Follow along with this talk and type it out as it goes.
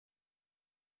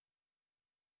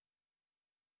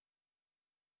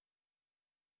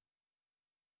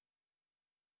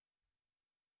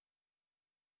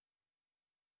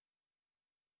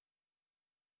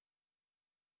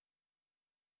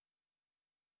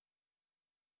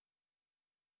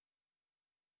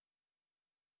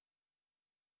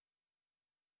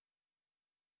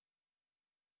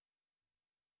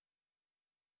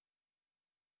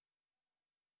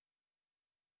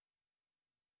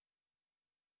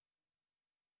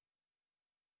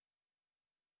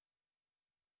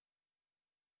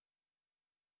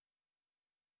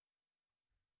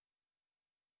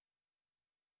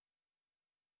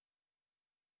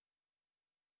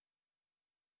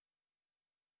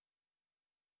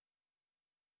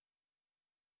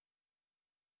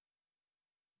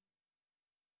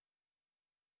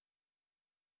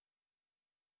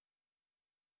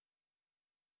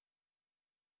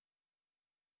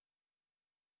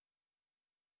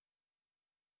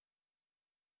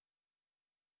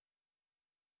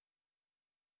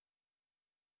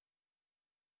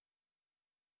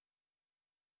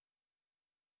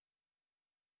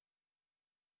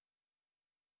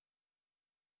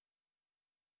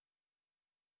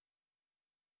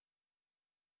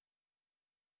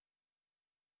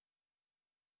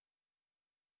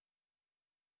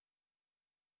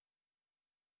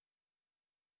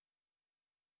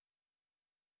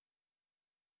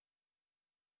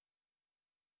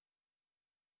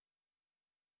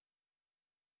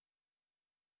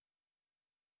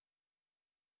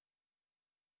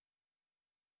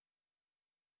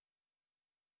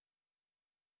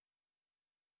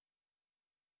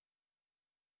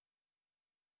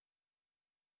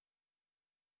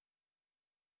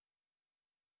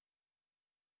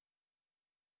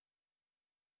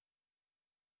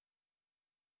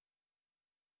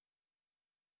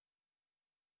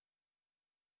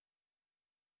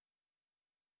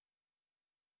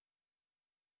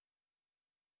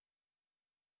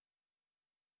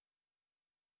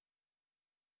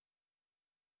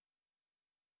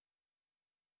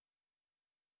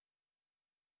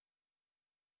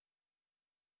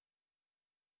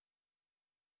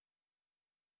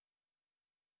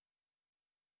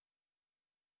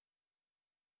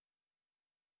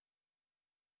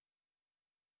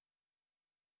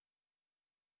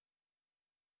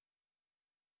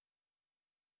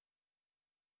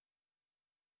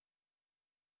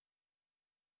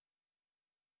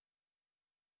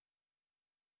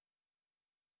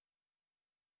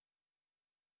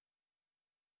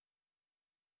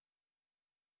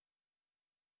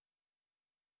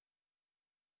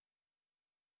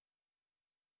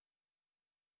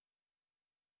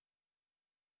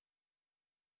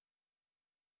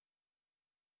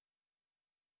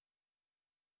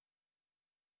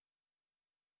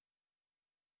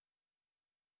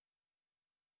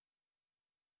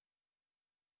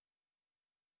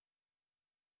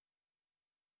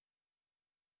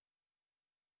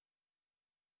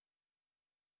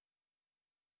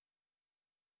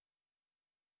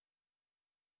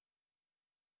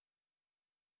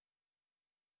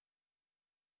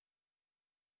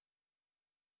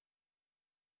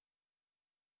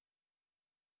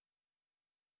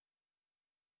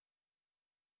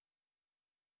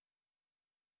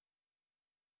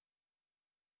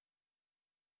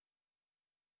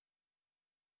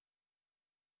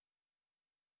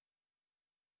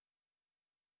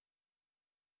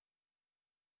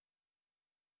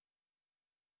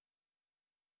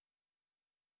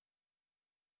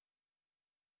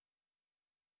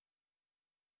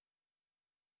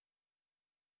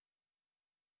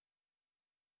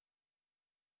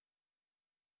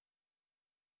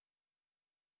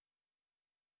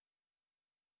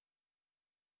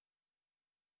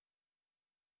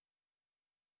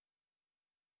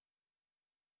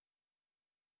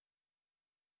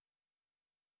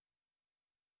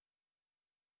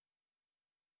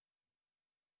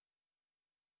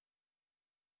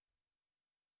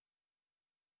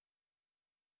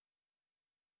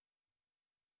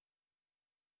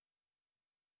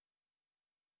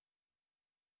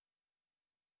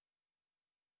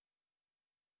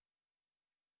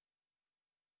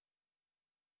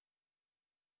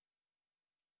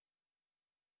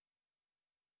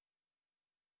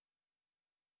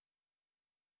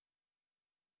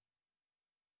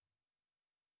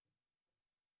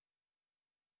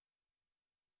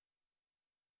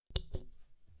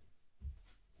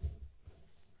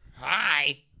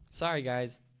Sorry,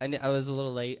 guys. I was a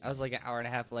little late. I was like an hour and a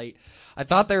half late. I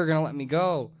thought they were gonna let me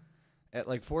go at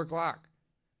like 4 o'clock.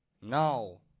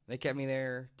 No, they kept me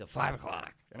there till 5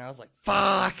 o'clock, and I was like,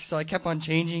 "Fuck!" So I kept on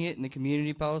changing it in the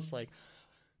community post. Like,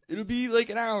 it'll be like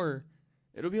an hour.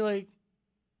 It'll be like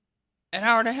an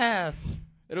hour and a half.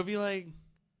 It'll be like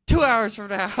 2 hours from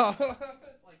now.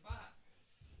 It's like, fuck.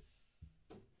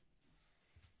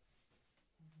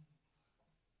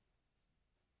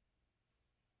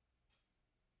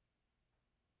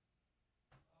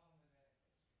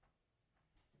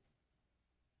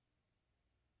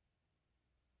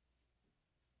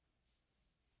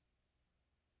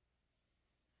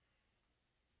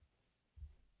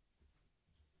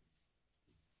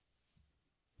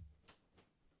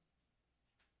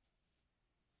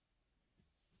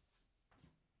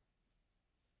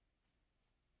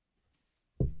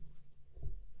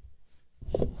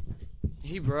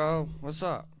 Hey, bro, what's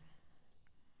up?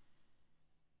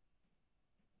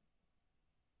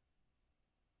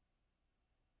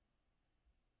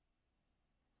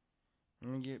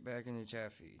 Let me get back in the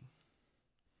chat feed.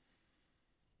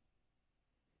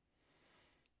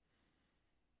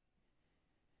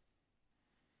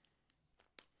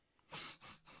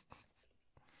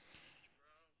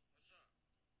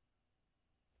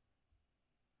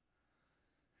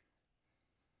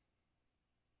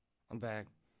 I'm back.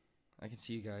 I can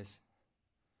see you guys.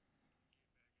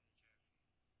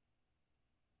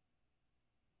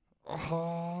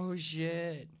 Oh,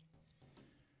 shit.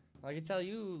 I can tell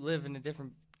you live in a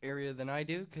different area than I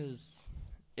do, because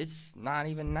it's not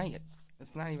even night yet.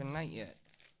 It's not even night yet.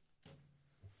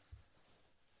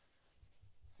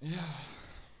 Yeah.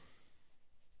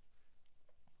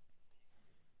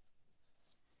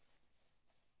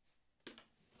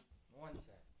 One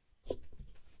sec.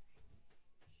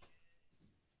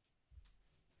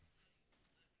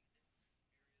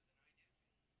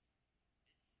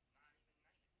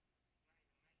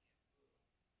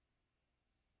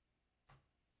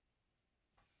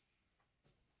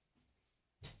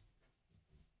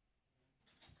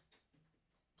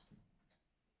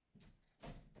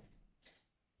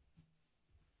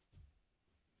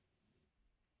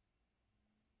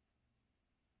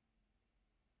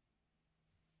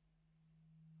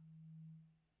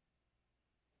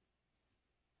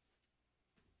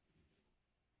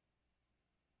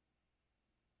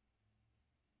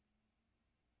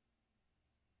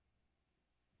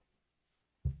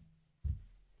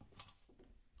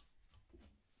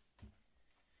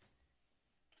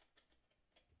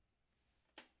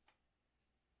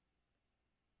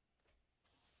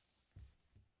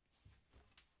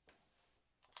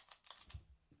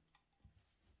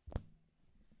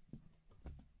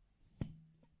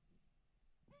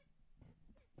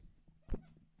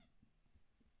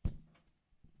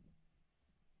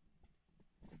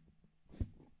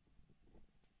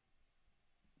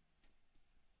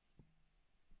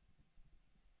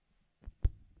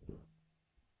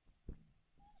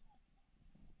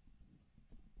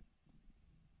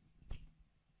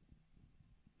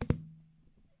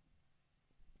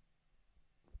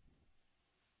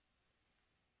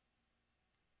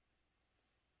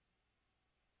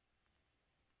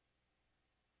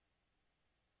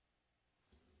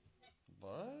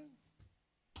 What?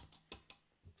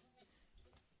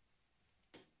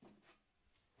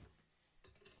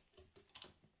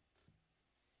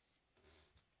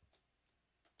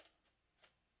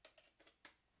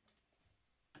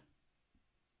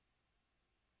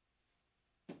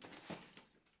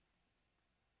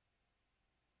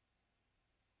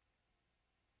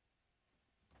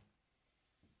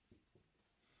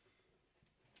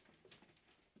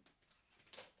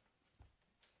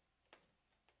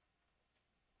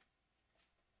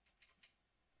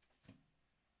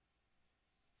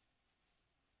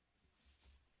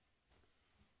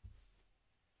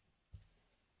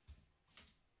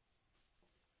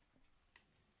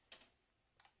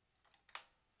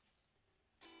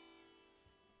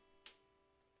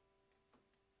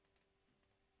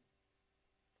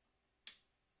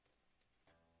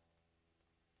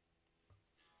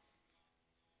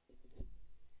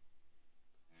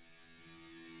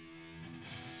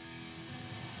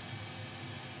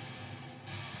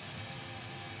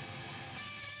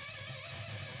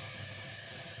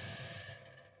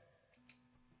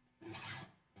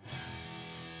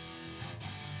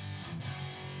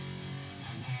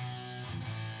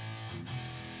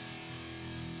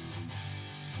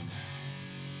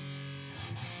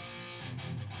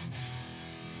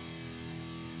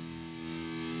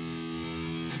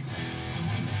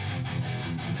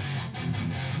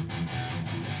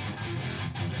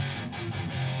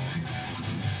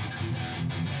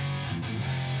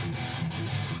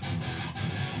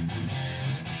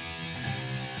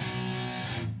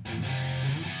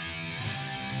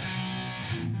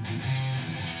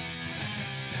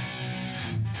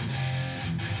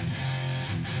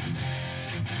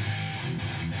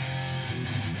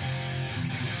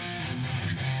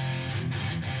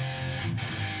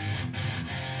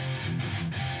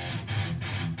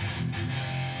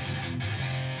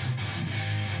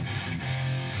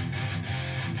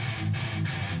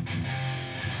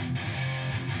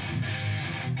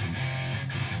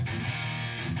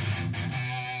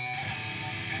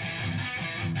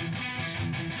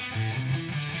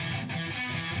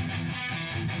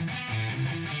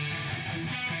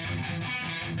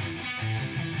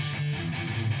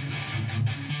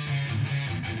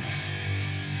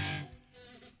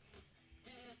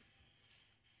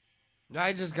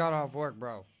 I just got off work,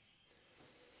 bro.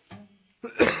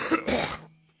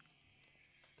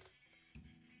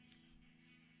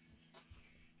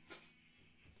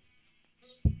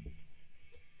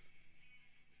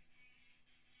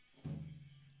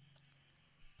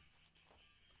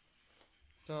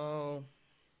 So,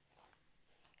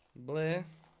 bleh,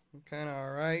 kind of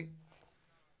alright.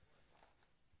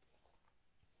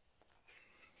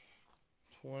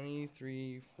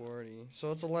 23:40.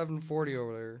 So it's 11:40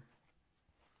 over there.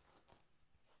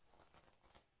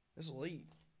 It's late.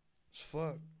 It's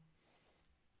fuck.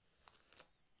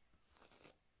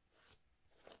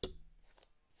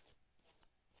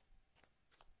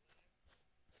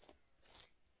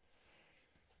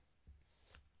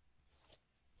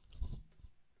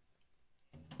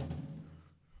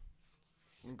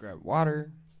 Grab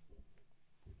water.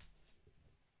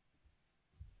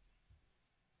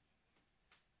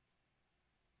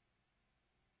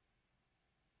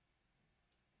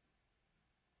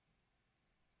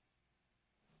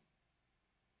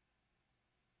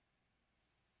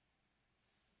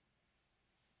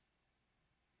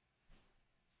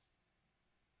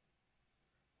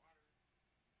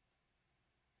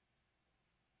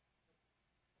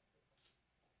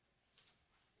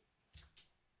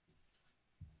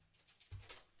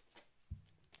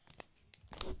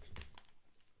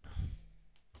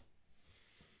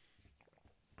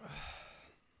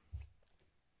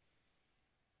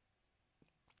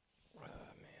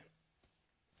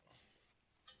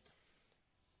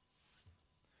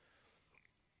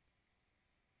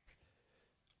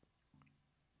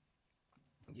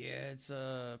 Yeah, it's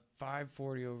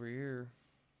 5:40 over here.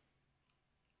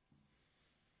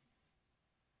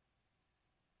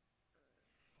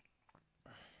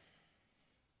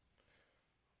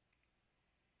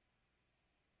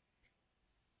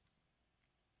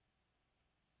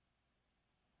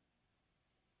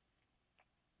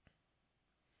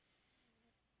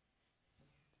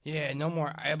 Yeah, no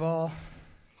more eyeball.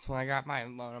 That's when I got my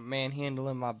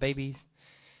manhandling my babies.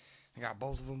 I got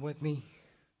both of them with me.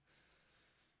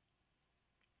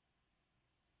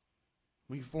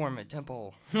 We form a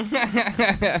temple. Oh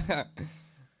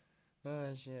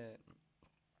shit.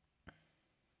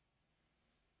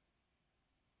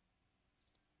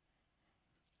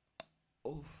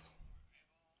 Oof.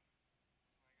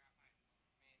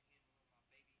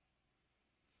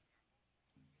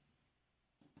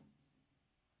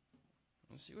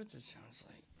 Let's see what this sounds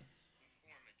like.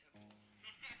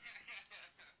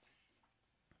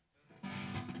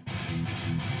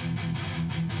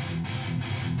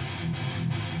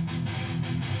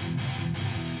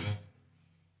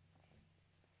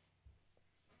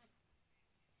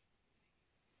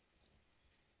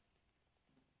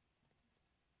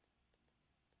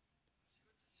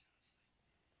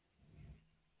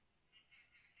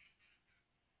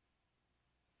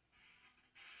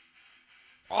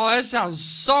 Oh, that sounds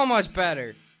so much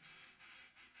better.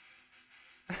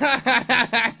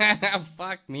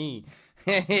 Fuck me.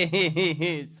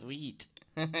 Sweet.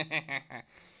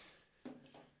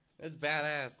 That's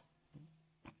badass.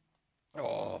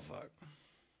 Oh, fuck.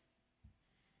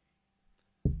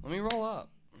 Let me roll up.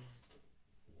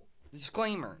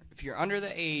 Disclaimer. If you're under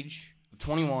the age of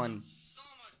 21,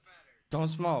 don't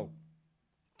smoke.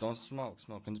 Don't smoke.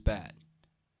 Smoking's bad.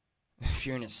 If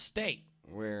you're in a state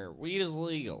where weed is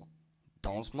legal,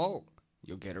 don't smoke.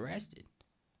 You'll get arrested.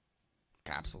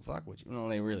 Cops will fuck with you. No,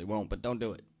 they really won't, but don't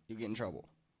do it. You'll get in trouble.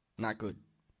 Not good.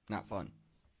 Not fun.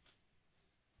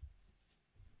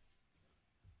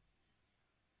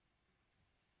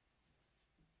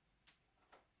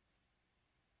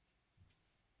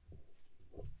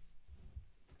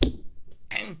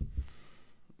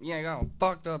 Yeah, I got a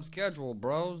fucked up schedule,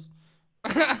 bros.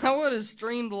 I would have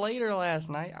streamed later last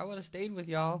night. I would have stayed with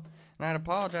y'all, and I'd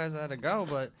apologize I had to go,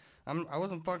 but I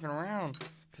wasn't fucking around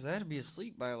because I had to be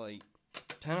asleep by like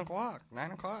 10 o'clock,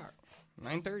 9 o'clock,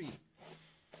 9:30.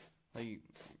 Like,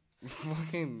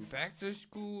 fucking back to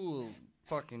school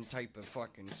fucking type of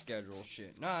fucking schedule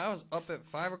shit. No, I was up at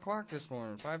 5 o'clock this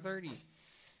morning, 5:30.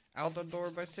 Out the door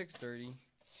by 6:30.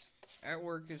 At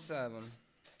work at 7.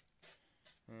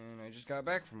 And I just got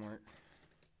back from work.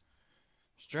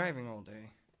 Was driving all day.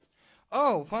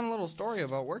 Oh, fun little story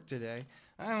about work today.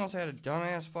 I almost had a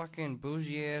dumbass fucking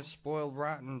bougie ass spoiled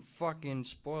rotten fucking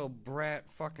spoiled brat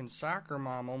fucking soccer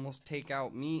mom almost take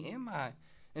out me and my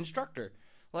instructor.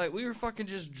 Like, we were fucking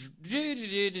just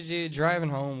driving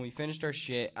home. We finished our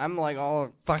shit. I'm like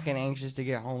all fucking anxious to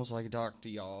get home so I can talk to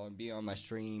y'all and be on my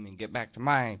stream and get back to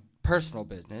my personal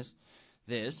business.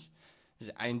 This.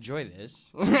 I enjoy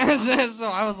this. So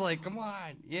I was like, come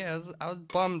on. Yeah, I was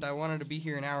bummed I wanted to be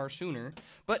here an hour sooner.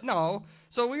 But no.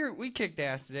 So we kicked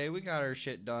ass today. We got our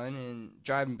shit done and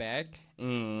driving back.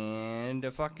 And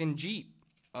a fucking Jeep.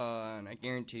 And I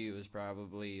guarantee you it was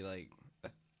probably like a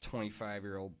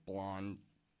 25-year-old blonde,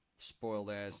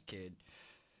 spoiled ass kid.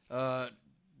 But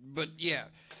yeah.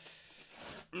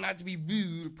 Not to be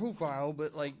rude or profile,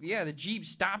 but like, yeah, the Jeep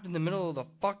stopped in the middle of the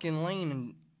fucking lane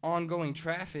and ongoing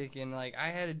traffic, and like I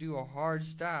had to do a hard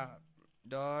stop,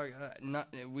 dog.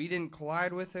 We didn't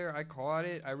collide with her. I caught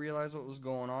it. I realized what was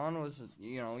going on was,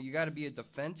 you got to be a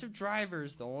defensive driver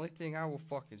is the only thing I will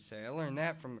fucking say. I learned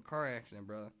that from the car accident,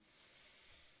 brother.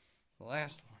 The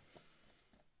last one.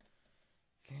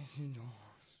 Can't see dogs.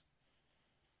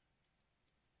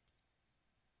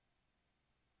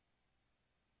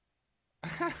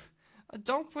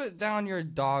 Don't put down your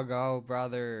doggo,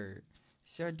 brother.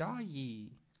 It's your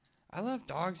doggy. I love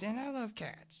dogs and I love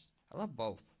cats. I love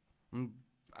both.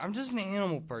 I'm just an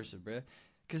animal person, bruh.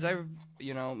 Because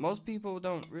most people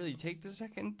don't really take the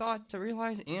second thought to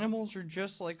realize animals are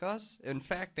just like us. In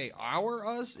fact, they are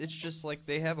us. It's just like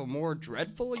they have a more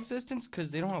dreadful existence because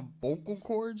they don't have vocal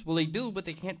cords. Well, they do, but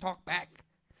they can't talk back.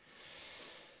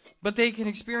 But they can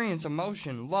experience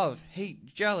emotion, love,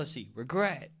 hate, jealousy,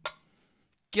 regret,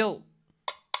 guilt.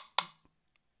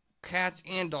 Cats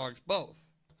and dogs, both.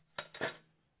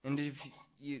 And if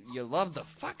you love the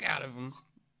fuck out of them,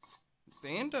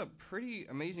 they end up pretty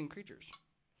amazing creatures.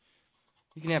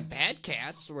 You can have bad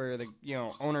cats where the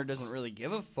owner doesn't really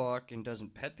give a fuck and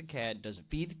doesn't pet the cat, doesn't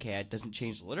feed the cat, doesn't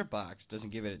change the litter box, doesn't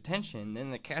give it attention.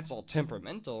 Then the cat's all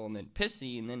temperamental and then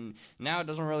pissy, and then now it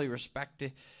doesn't really respect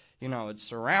it, its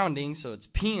surroundings, so it's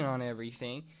peeing on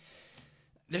everything.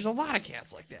 There's a lot of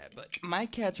cats like that, but my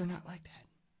cats are not like that.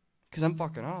 Because I'm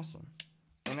fucking awesome.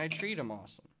 And I treat them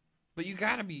awesome. But you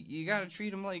gotta treat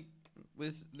them like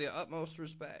with the utmost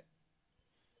respect.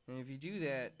 And if you do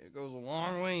that, it goes a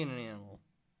long way in an animal.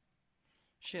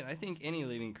 Shit, I think any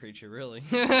living creature, really.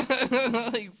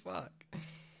 Like, fuck. A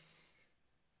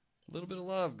little bit of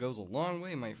love goes a long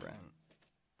way, my friend.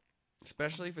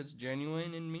 Especially if it's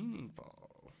genuine and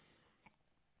meaningful.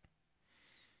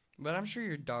 But I'm sure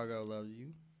your doggo loves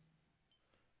you.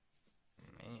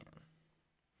 Man.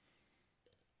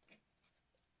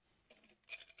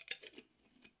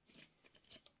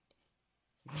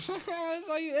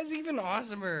 That's even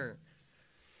awesomer.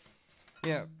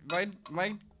 Yeah,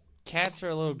 my cats are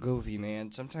a little goofy,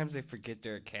 man. Sometimes they forget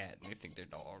they're a cat and they think they're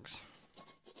dogs.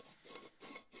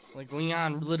 Like,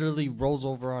 Leon literally rolls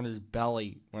over on his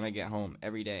belly when I get home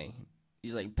every day.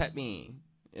 He's like, pet me.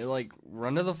 He'll like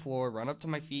run to the floor, run up to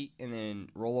my feet, and then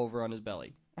roll over on his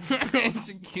belly. It's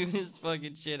the cutest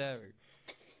fucking shit ever.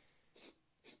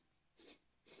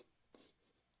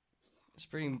 It's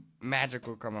pretty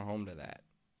magical coming home to that.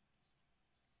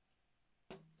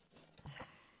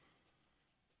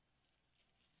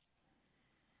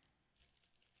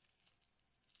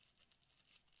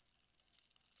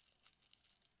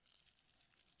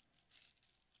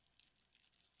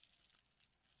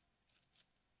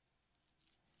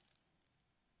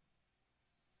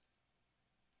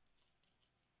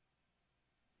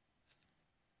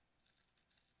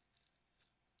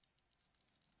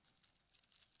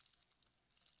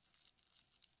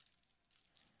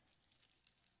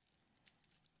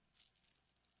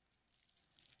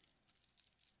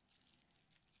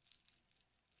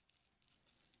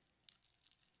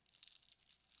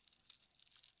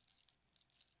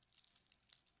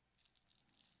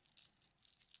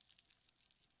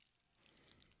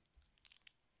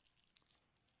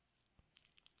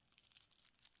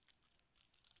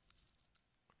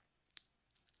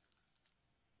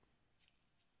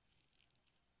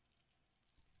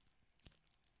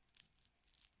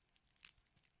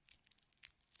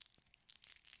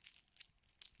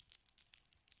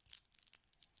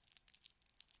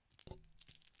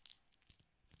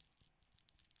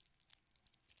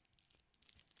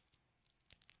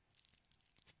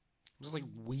 Just like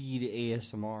weed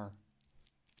ASMR.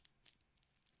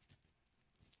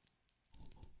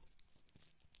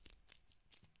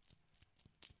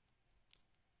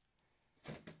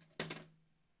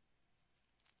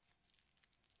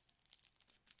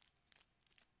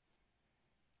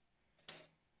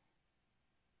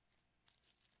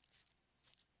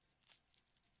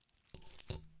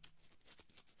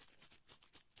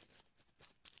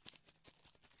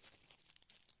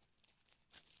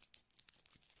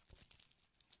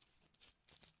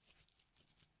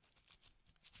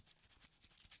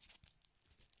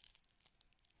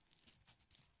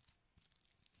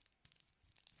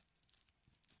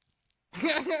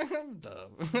 I'm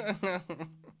dumb.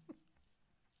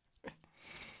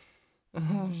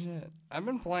 Oh shit! I've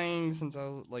been playing since I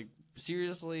was like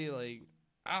seriously like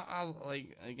I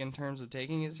like in terms of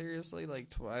taking it seriously like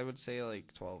I would say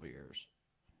like 12 years.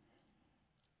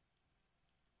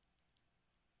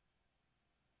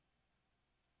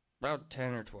 About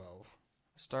 10 or 12.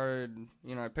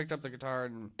 I picked up the guitar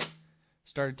and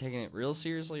started taking it real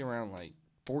seriously around like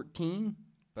 14.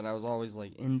 But I was always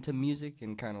like into music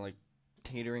and kind of like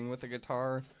teetering with the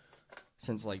guitar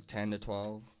since like 10 to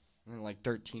 12. And then like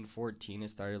 13, 14, I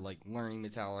started like learning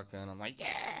Metallica and I'm like,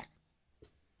 yeah,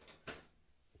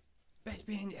 best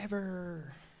band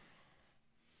ever.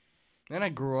 Then I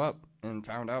grew up and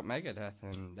found out Megadeth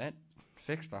and that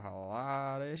fixed a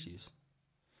lot of issues.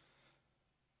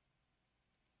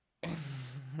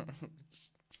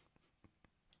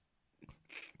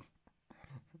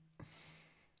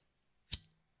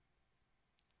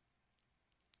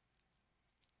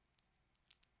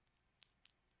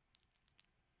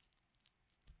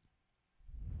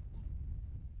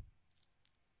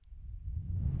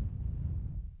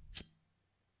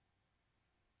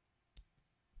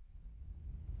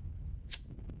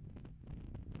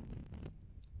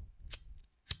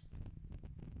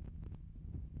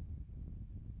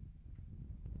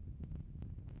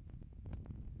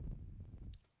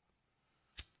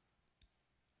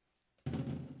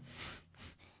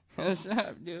 What's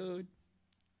up, dude?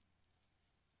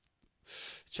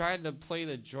 Tried to play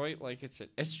the joint like it's an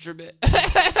instrument.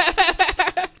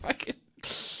 Fucking.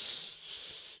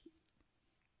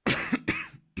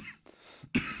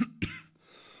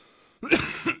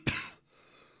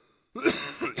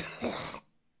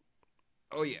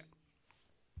 Oh yeah.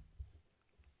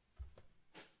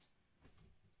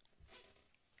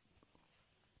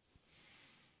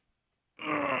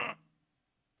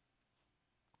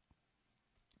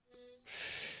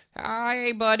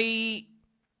 Hi, buddy.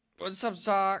 What's up,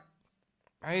 Sock?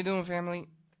 How you doing, family?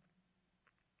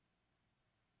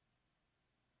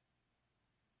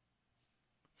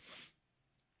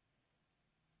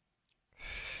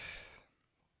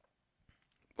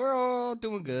 We're all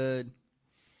doing good.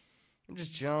 I'm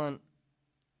just chilling.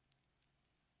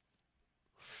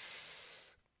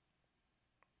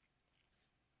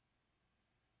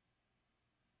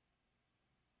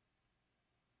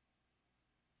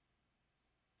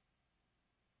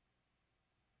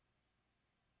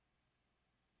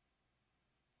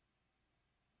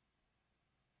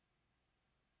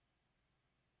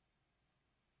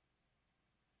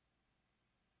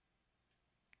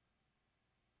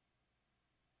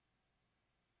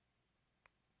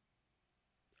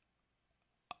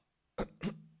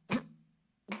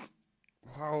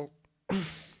 Wow.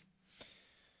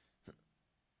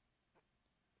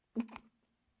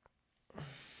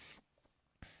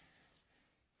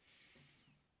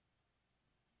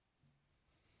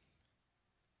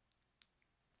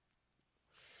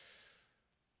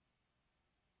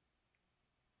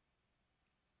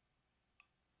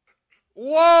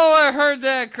 Whoa, I heard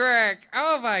that crack.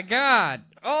 Oh my god.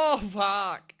 Oh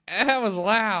fuck. That was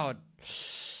loud.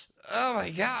 Oh my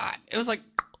god. It was like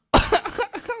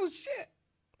oh shit.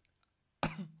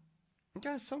 I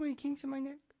got so many kinks in my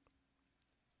neck.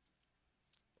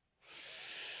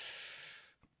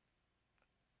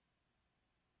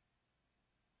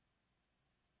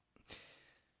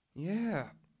 Yeah.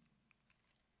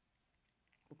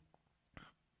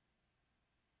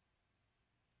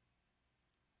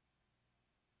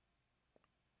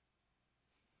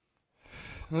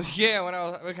 Yeah, when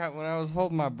I was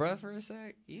holding my breath for a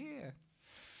sec. Yeah.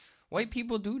 White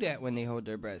people do that when they hold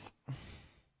their breath.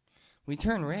 We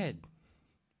turn red.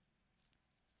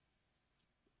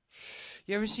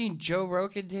 You ever seen Joe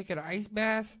Rogan take an ice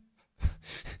bath?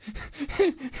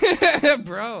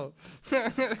 Bro.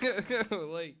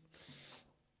 Like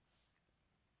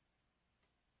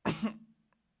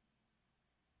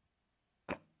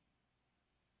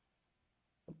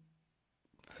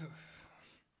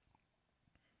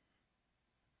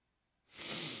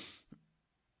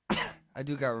I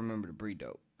do gotta remember to breathe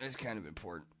dope. It's kind of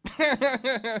important.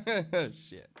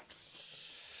 Shit.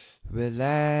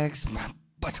 Relax my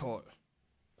butthole.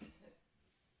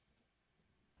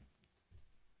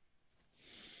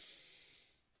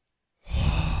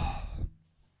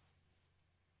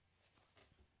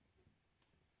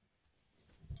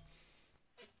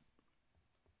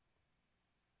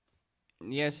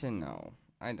 Yes and no.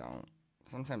 I don't.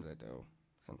 Sometimes I do.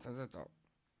 Sometimes I don't.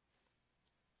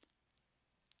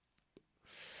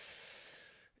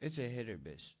 It's a hit or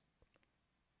miss.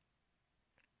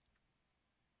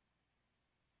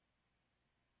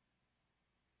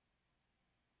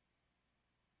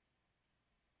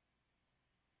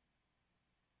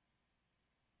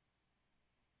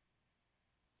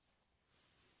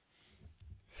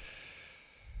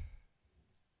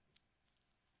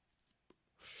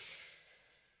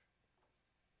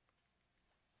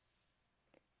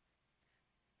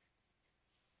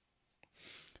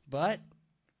 But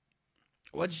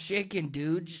what's shaking,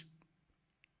 dudes?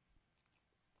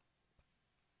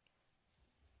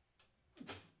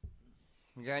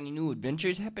 You got any new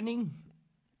adventures happening?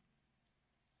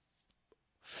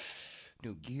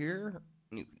 New gear?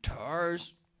 New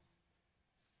guitars?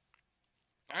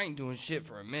 I ain't doing shit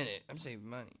for a minute. I'm saving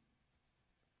money.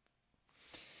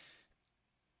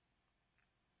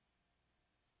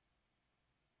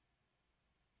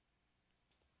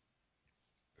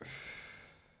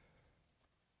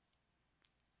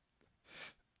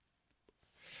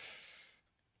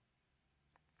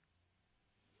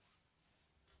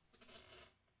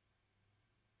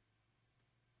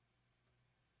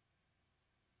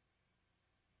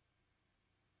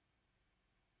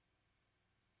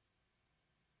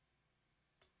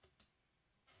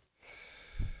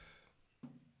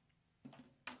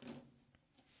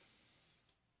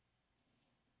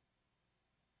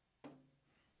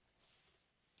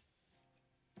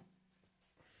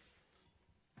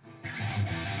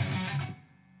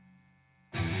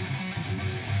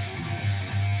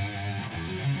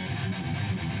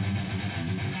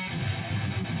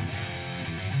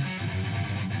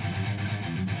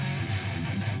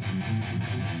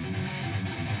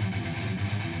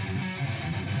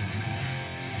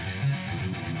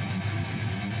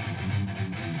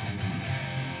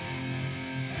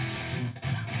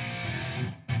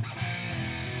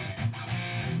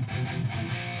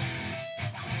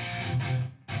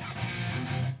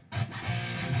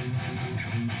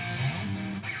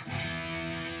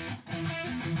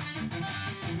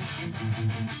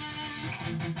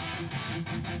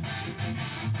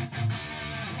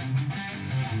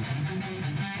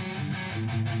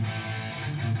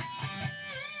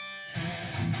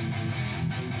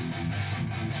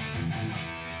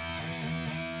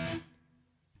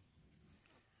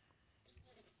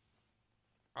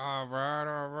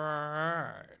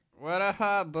 Alright. What a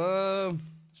hot bum.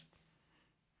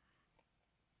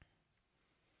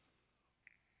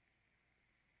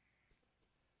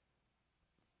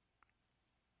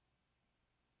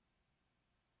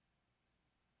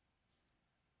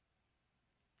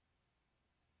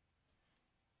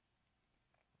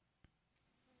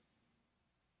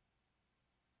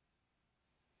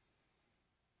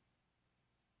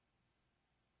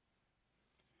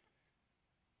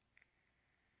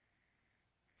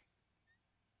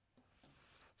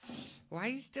 Why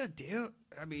you still do?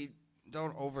 I mean,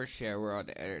 don't overshare. We're on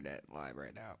the internet live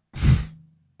right now.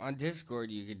 On Discord,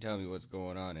 you can tell me what's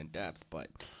going on in depth, but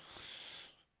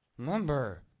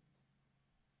remember,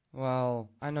 well,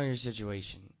 I know your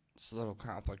situation. It's a little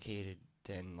complicated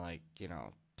than, like,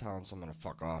 telling someone to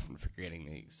fuck off and forgetting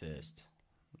they exist.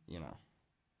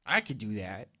 I could do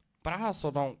that, but I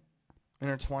also don't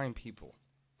intertwine people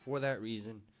for that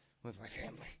reason with my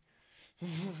family.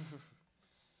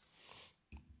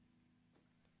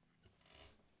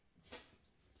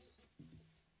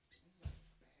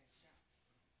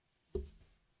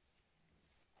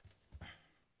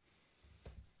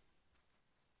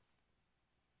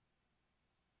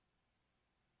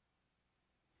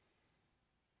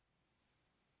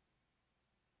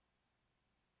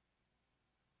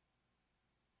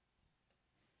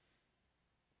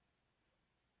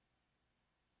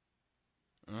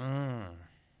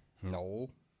 No.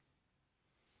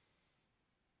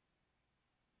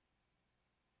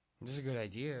 This is a good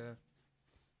idea.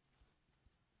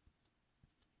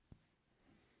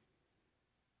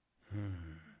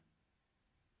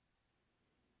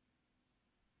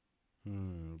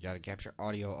 Gotta capture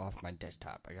audio off my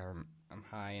desktop. I'm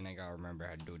high and I gotta remember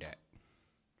how to do that.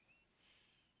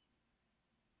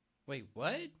 Wait,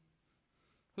 what?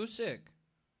 Who's sick?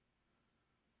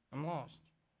 I'm lost.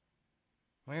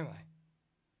 Where am I?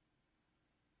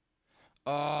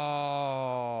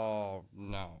 Oh,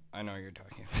 no. I know what you're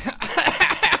talking about.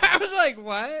 I was like,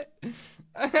 what?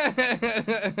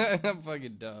 I'm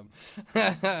fucking dumb.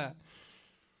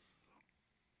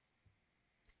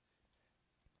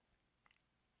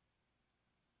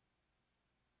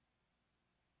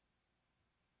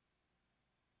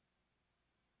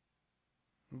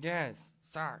 Yes,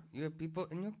 sorry. You have people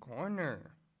in your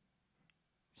corner.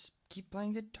 Just keep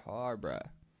playing guitar, bruh.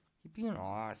 Keep being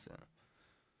awesome.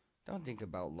 Don't think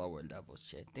about lower level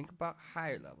shit. Think about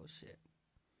higher level shit.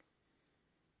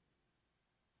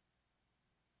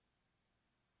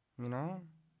 You know?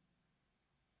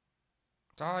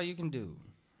 It's all you can do.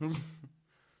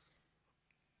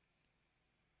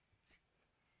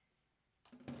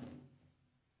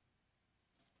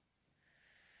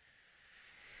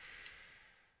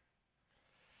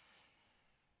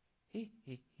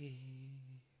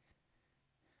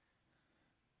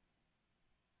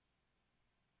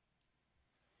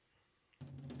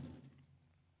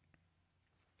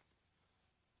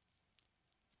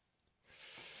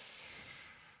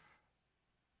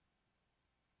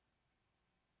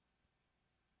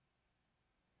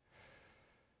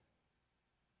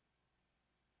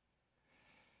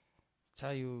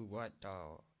 tell you what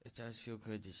though, it does feel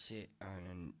good to sit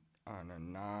on a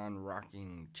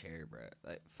non-rocking chair, bro.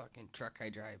 That fucking truck I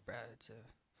drive, bro. It's a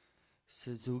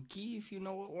Suzuki, if you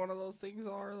know what one of those things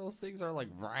are. Those things are like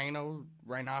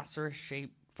rhinoceros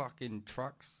shaped fucking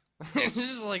trucks. It's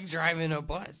just like driving a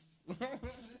bus.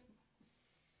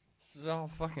 This is all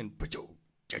fucking.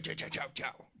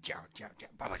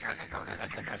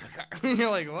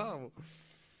 You're like, whoa.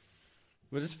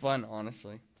 But it's fun,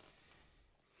 honestly.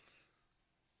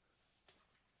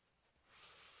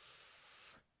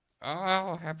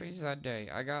 Oh, happy Sunday.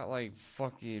 I got like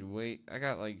fucking wait. I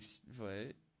got like,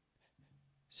 what?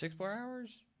 6 more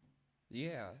hours?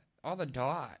 Yeah. On the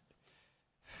dot.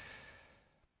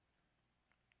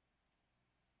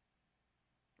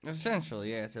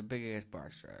 Essentially, yeah, it's a big ass bar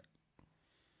strat.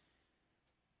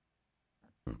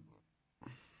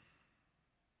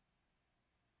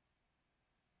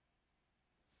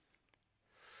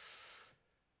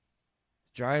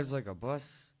 Drives like a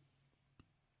bus,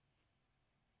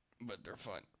 but they're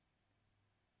fun.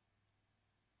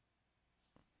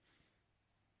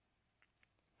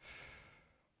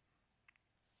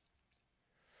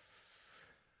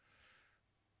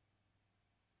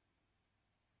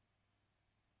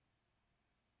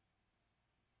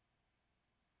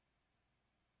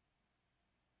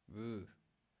 Ooh.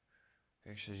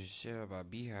 Actually, just sit on my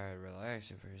behind,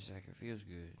 relaxing for a second. Feels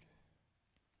good.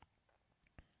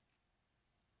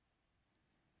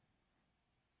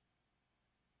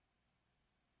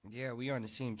 Yeah, we on the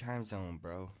same time zone,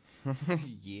 bro.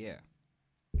 Yeah.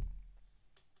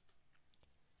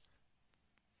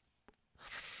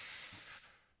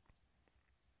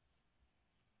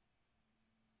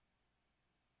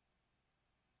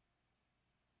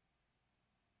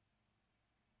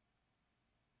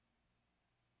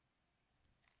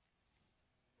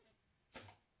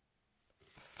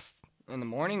 In the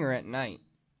morning or at night?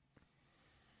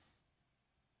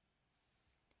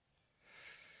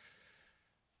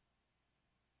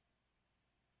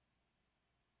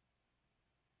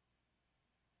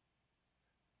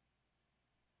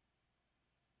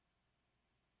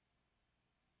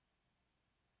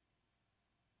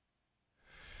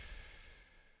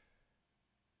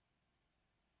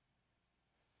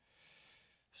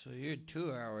 So you're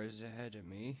 2 hours ahead of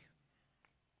me.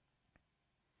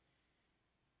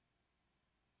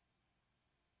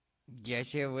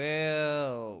 Yes, you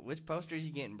will. Which posters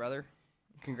you getting, brother?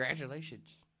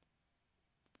 Congratulations.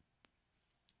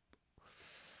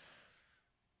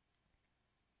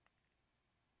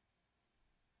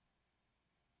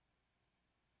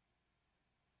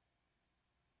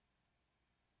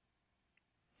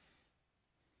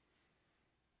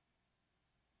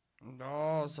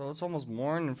 Oh, so it's almost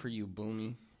morning for you,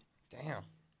 Boomy. Damn.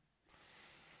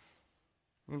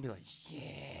 I'm gonna be like,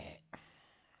 yeah.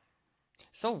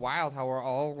 So wild how we're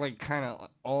all like kind of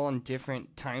all on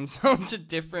different time zones at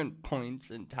different points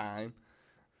in time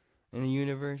in the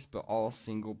universe, but all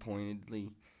single pointedly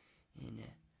in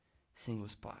a single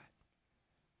spot.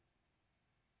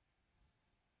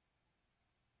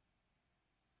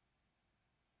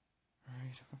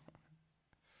 Right.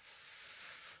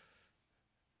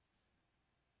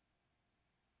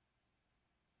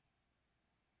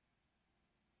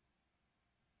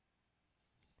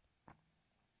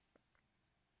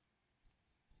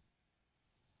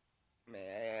 May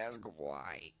I ask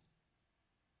why?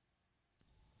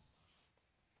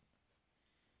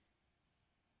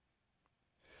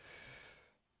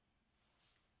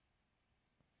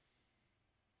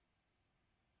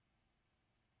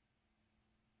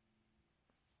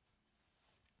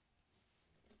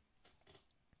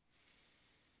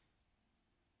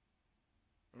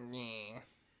 Yeah.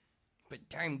 But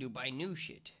time to buy new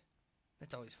shit.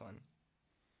 That's always fun.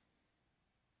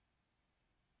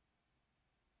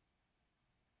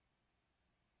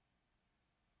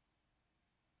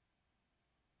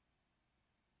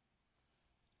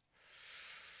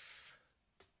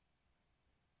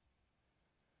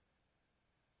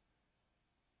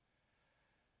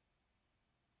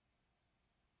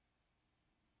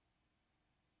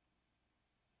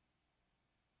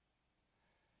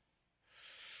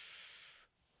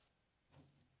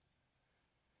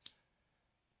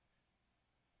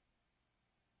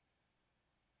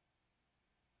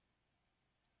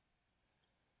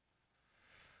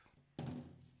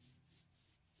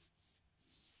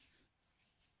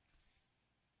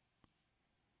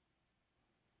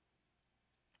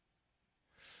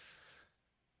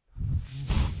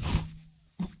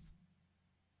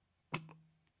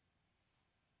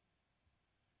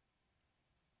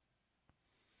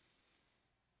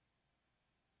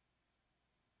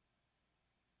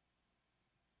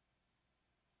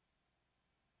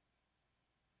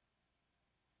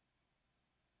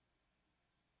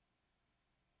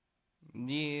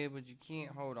 Yeah, but you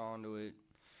can't hold on to it.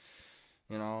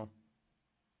 You know,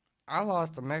 I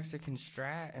lost a Mexican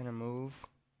Strat in a move,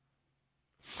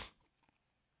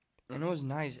 and it was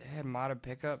nice. It had modded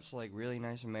pickups, like really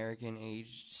nice American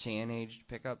aged, sand aged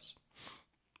pickups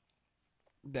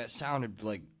that sounded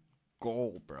like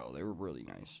gold, bro. They were really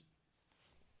nice.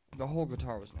 The whole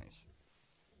guitar was nice.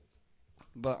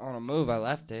 But on a move, I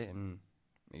left it, and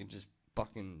it just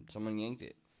fucking someone yanked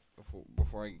it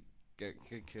before I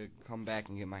could come back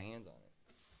and get my hands on it.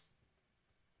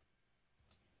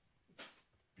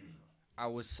 I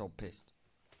was so pissed.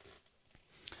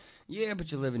 Yeah,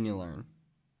 but you live and you learn.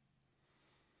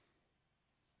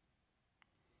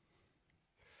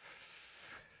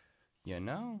 You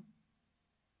know?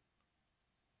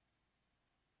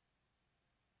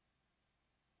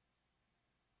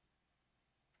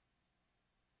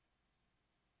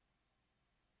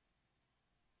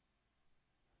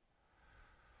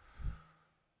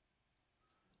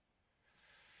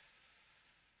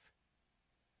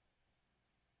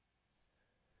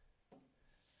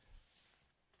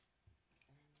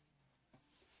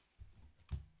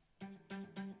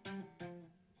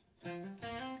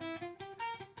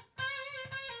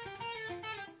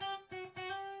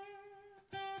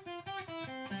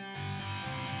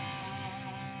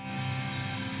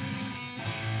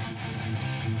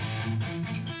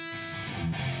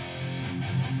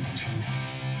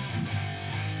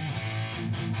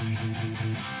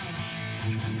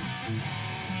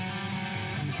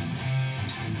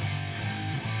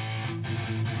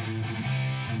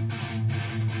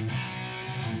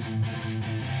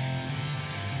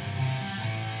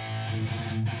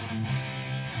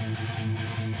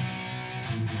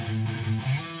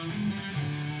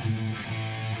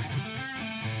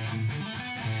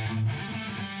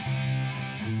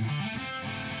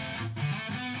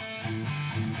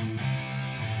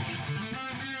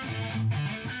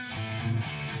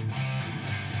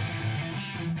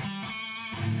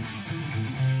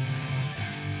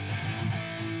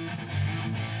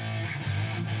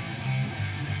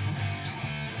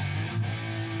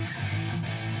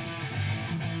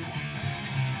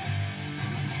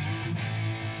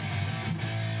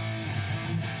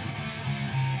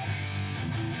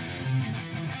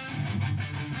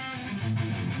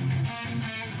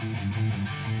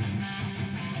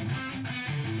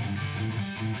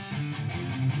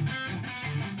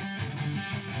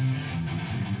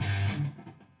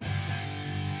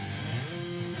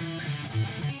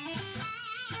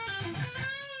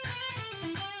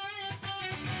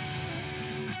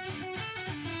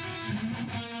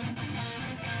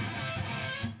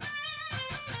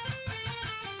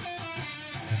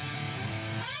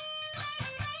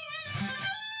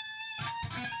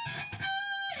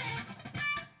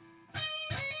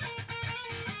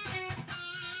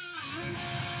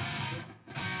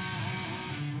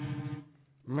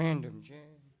 Random jam.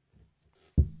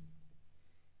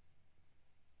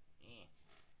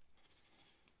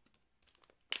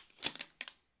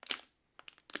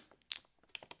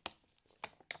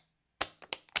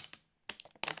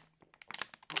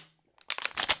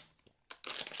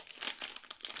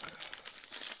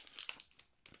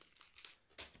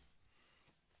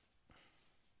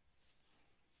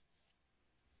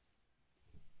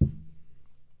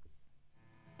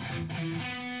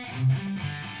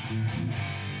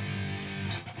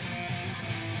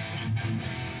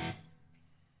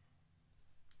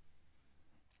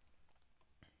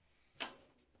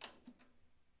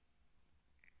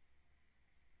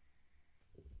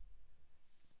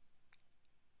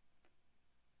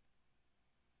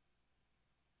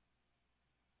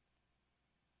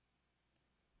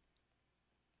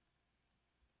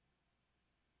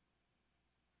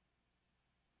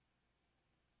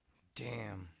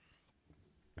 Damn.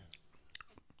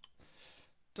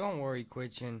 Don't worry,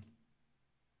 Quitchin.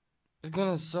 It's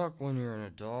gonna suck when you're an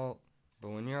adult, but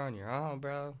when you're on your own,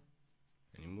 bro,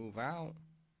 and you move out,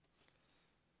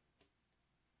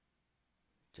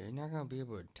 they're not gonna be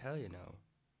able to tell you no.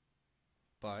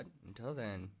 But until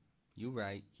then, you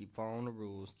right. Keep following the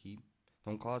rules.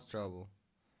 Don't cause trouble.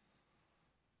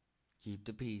 Keep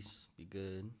the peace. Be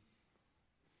good.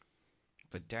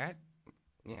 But that,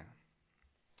 yeah.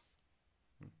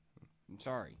 I'm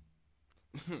sorry.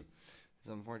 It's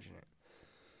unfortunate.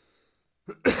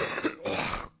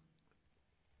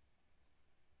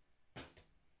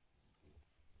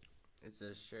 It's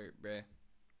a shirt, bruh.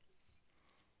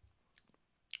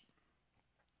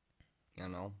 You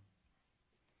know?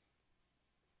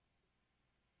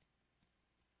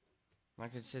 I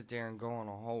could sit there and go on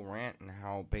a whole rant on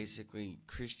how basically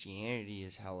Christianity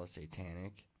is hella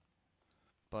satanic.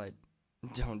 But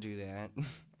don't do that.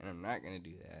 And I'm not gonna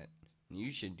do that. You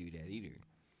shouldn't do that either.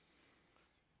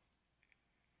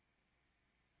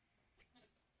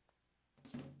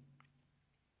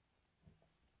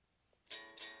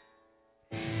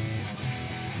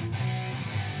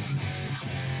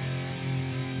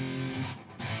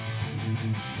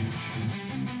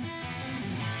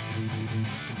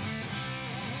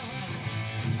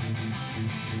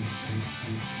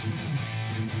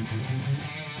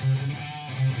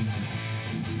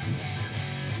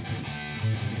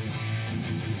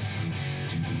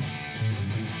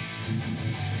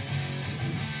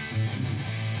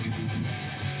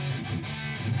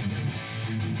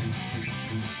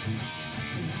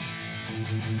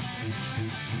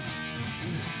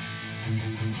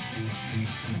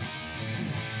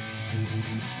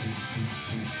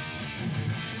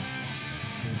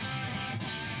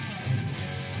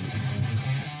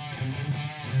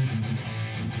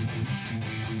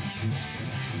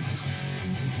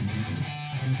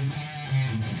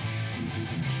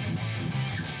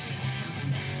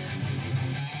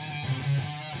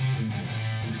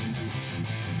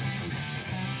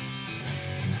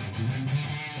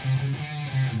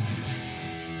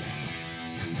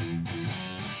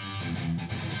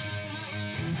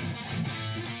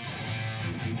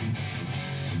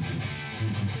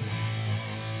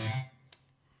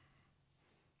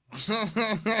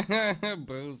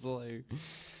 Boom Slayer.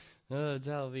 Oh,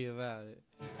 tell me about it.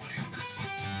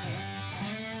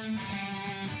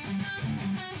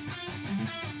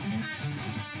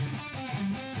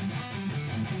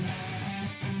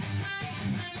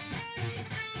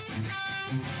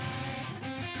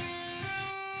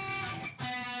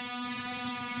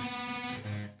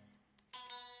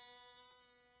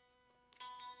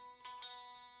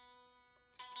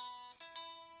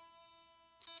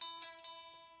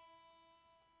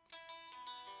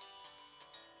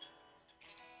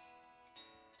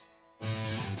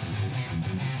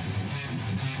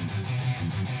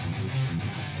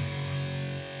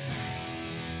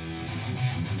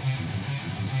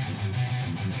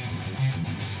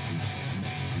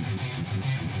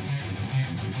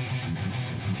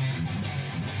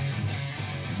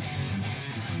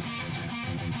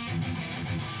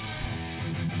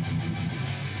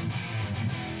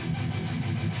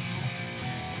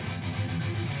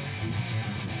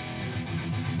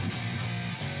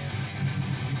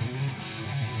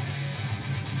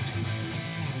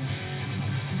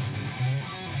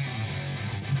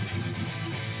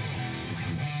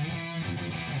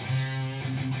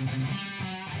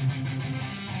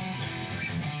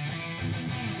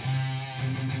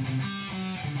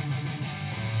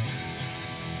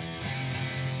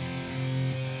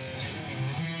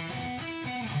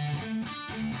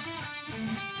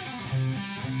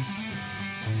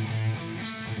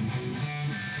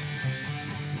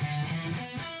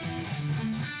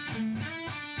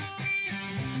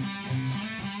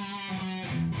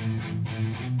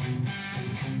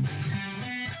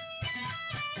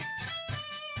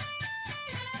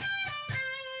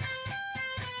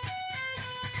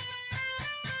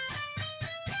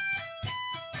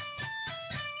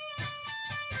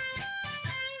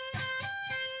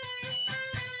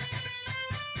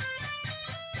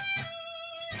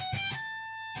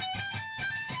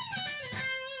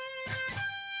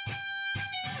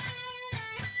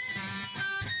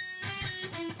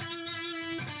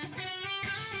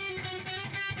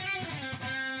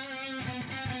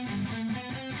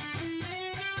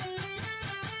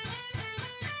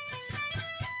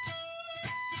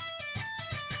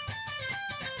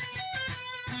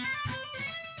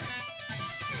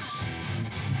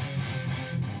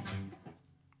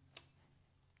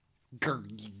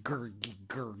 Gurgy, gurgy,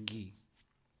 gurgy.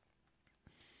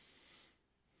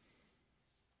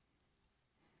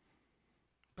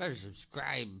 Better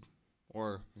subscribe.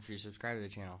 Or if you're subscribed to the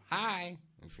channel, hi.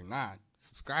 If you're not,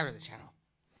 subscribe to the channel.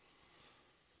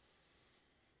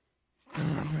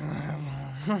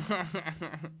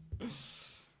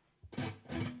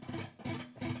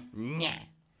 Nah.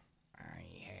 I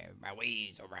have my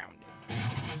ways around it.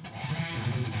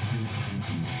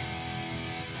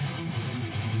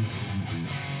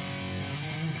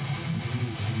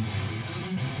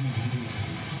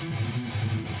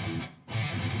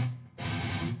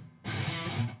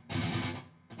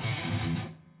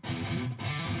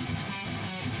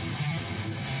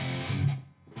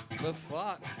 The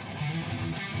fuck?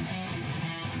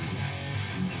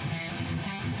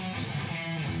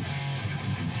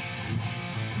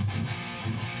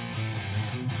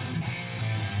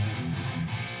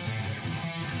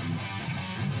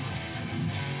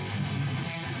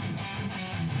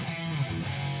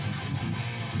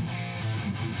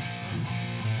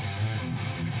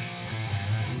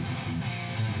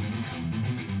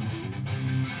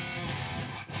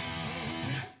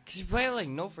 play it like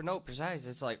note for note precise,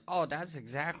 it's like, oh, that's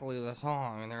exactly the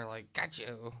song, and they're like, got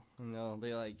you, and they'll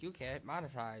be like, you can't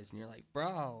monetize, and you're like,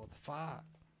 bro, the fuck.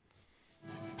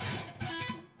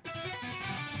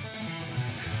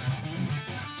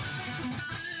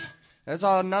 That's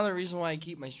another reason why I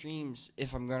keep my streams.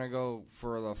 If I'm gonna go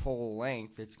for the full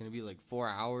length, it's gonna be like 4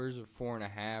 hours or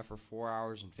 4.5 or 4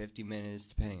 hours and 50 minutes,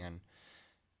 depending on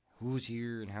who's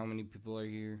here and how many people are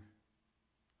here.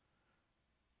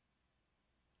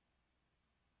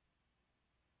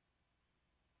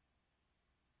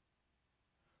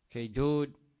 Okay,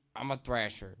 dude, I'm a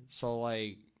thrasher, so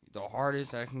like the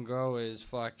hardest I can go is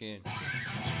fucking.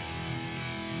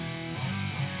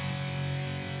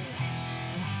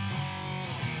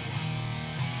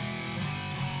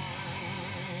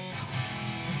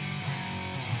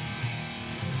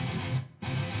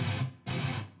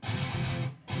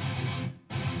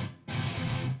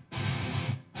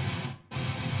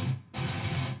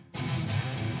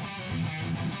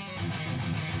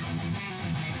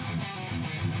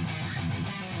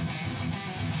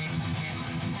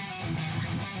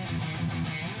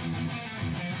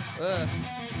 Ugh.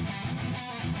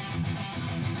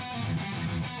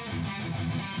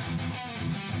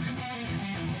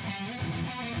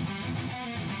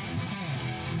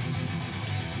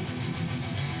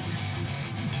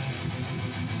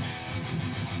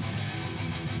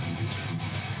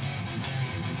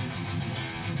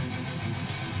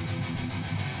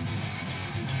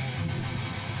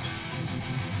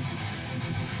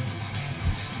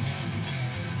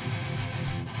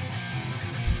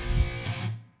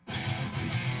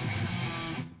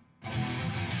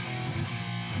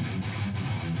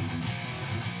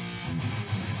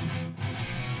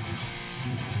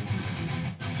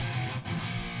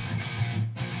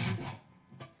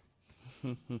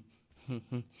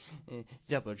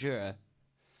 Zappatura.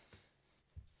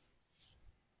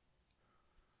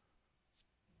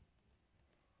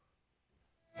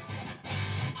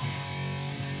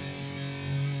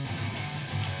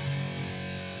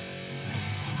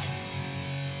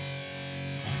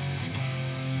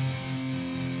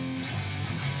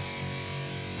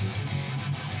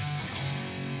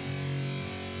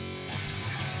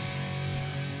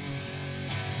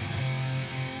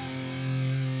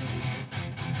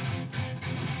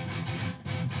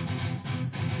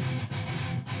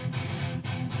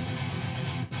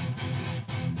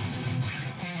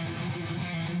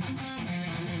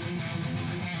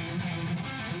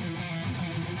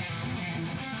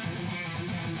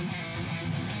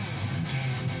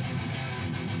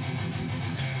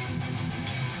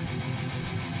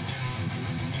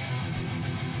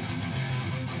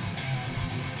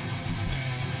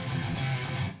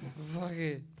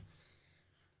 Fucking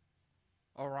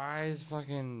Arise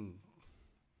fucking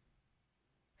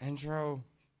intro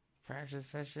practice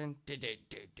session. Fucking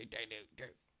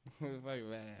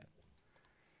bad.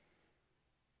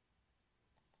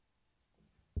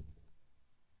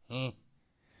 Eh.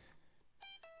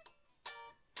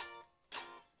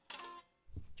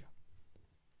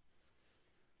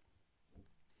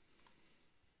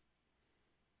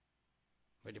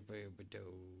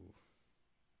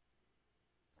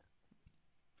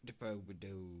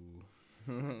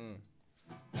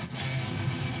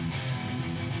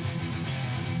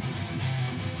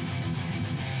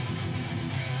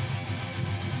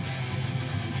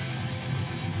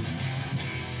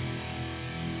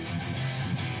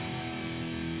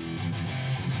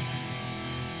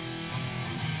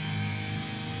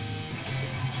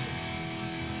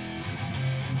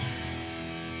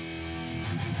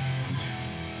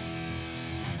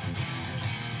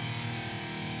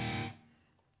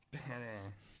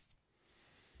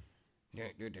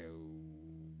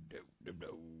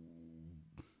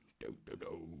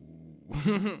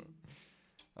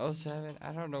 Oh, 07?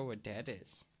 I don't know what that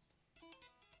is.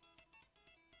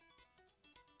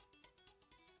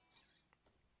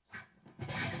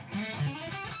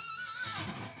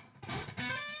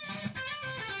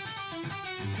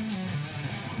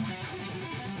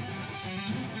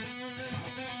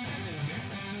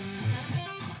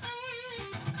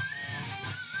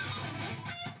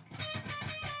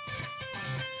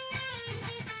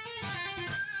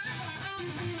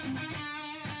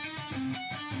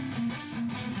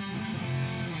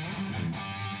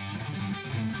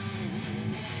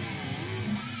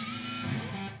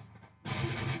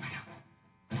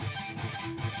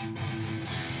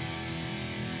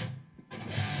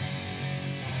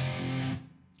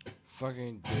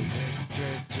 Fucking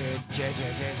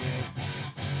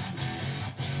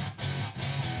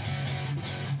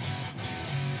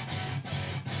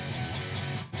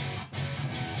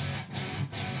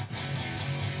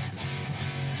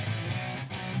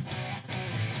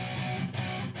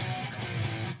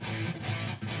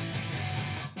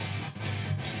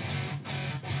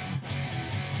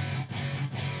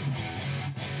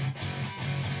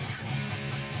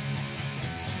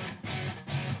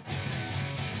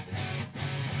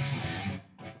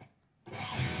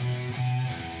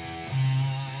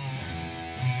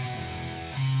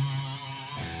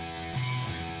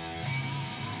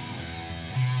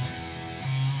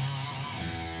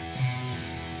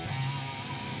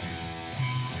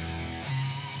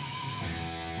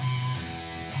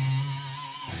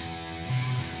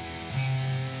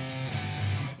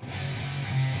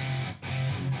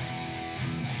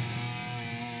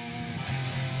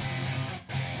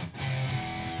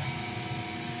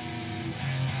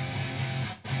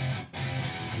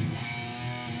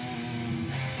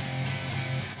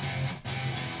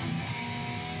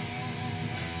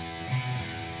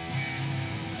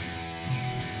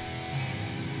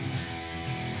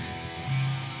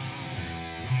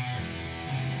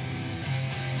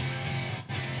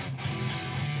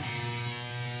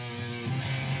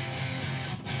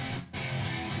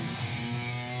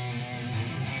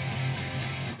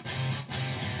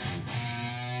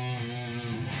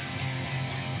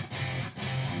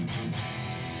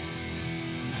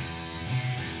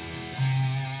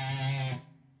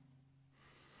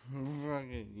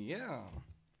Yeah.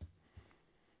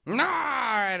 No,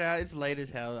 alright, it's late as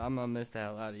hell. I'm gonna miss the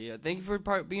hell out of you. Thank you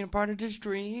for being a part of this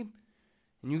stream.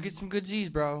 And you get some good Z's,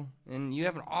 bro. And you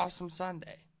have an awesome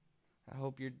Sunday. I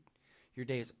hope your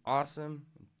day is awesome,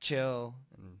 and chill,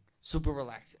 and super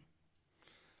relaxing.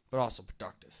 But also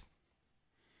productive.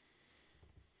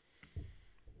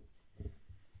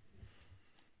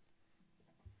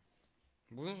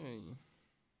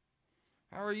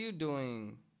 How are you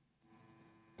doing,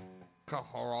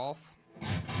 Kaharov?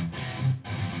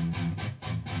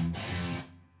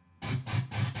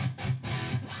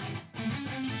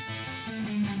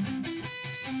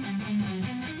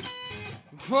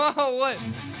 Whoa, what?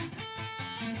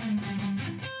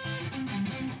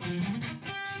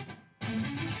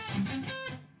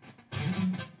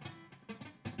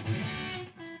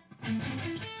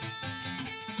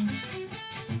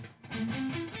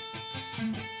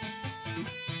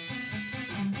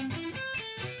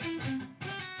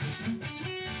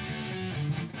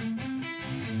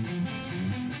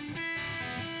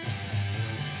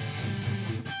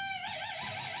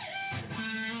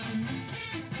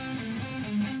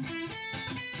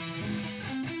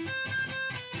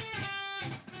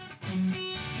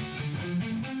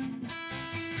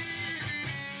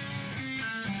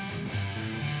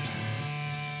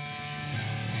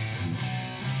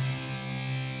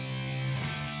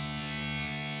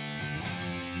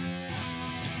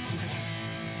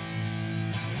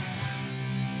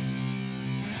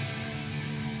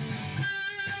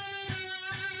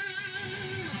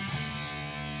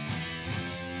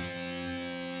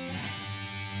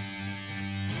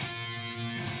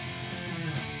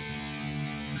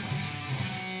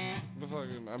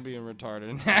 I'm being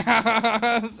retarded.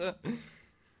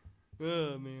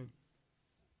 Oh, man.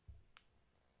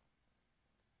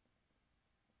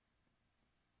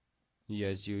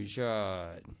 Yes, you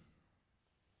should.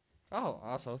 Oh,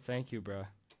 also, thank you, bro.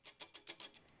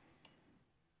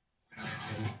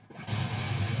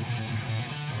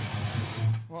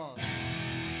 Well,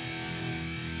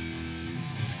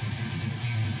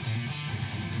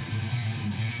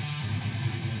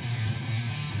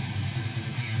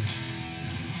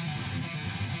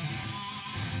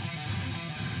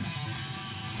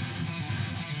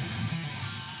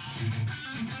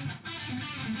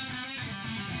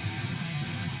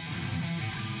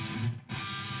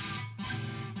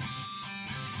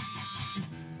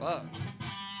 fuck.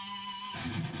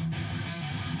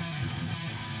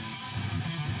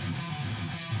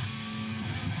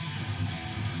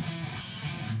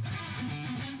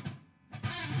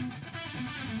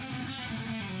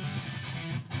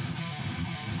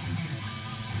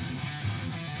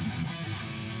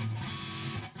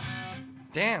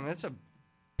 Damn, that's a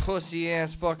pussy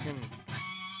ass fucking.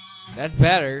 That's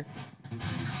better.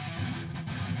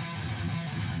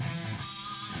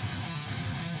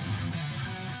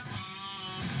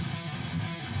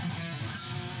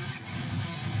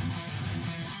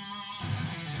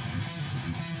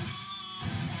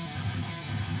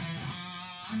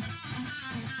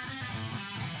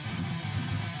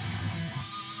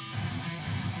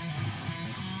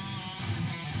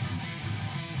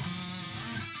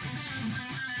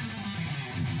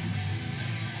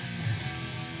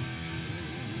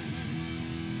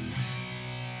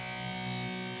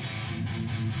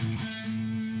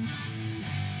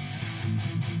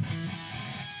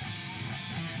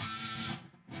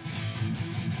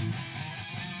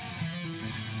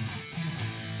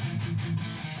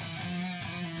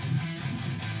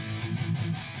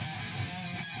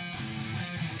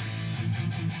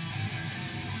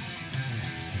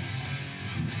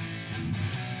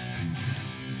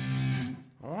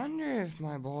 I wonder if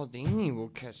my Baldini will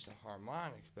catch the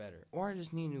harmonics better. Or I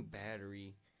just need a new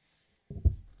battery.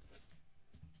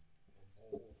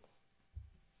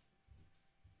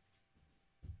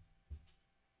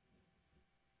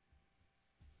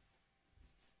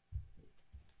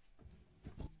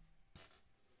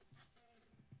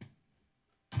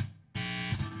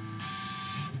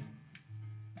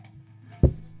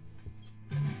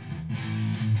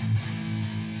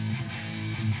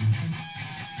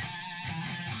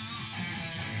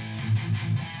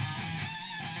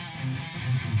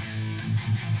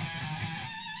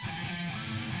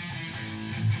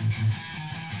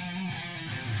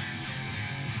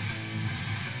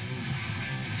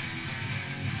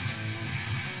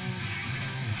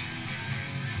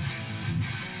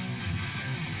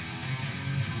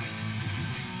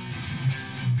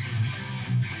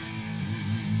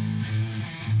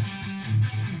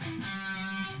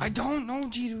 I don't know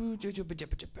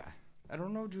I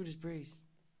don't know Judas Priest.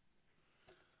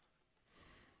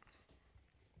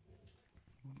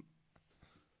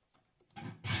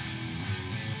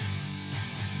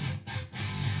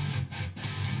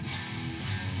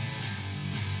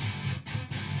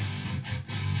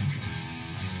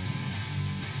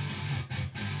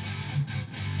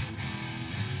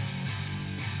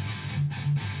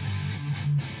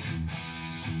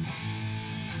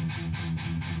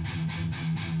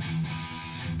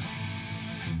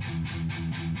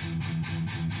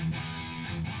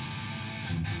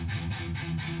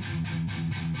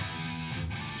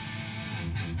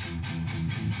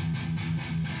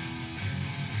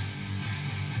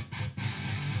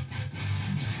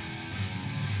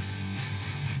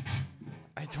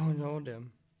 don't know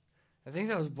them. I think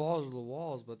that was Balls of the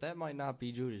Walls, but that might not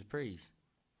be Judas Priest.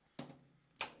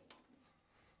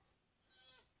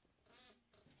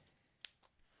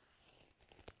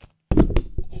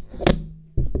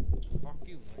 Fuck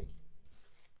you, Mike.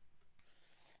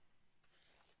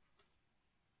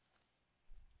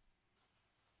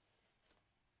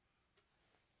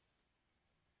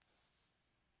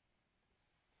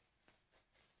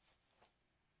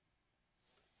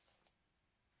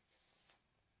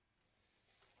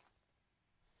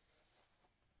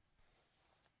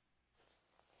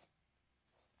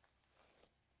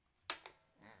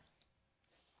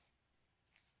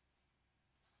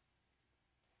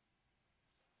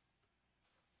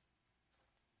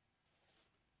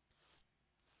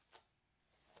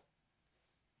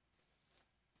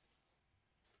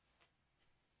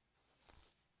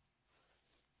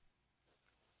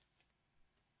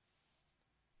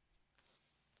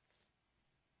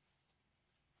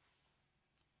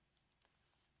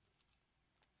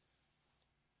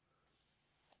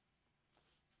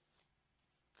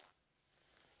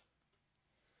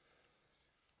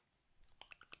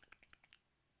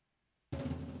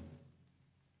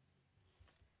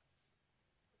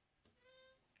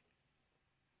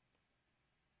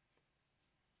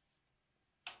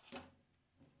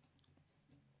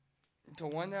 The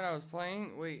one that I was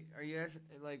playing. Wait, are you asking,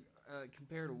 like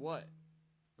compared to what?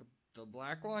 The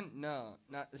black one? No,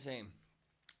 not the same.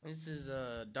 This is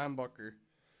Dumbucker.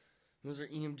 Those are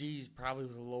EMGs, probably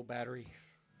with a low battery.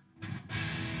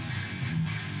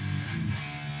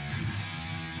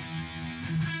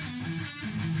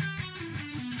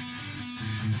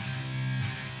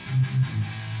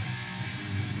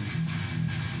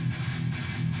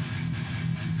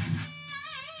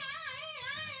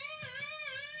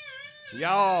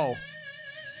 Yo!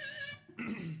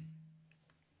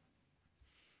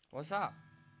 What's up?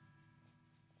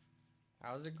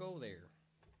 How's it go there?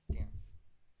 Damn.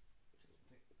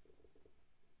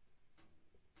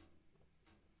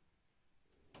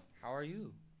 How are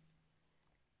you?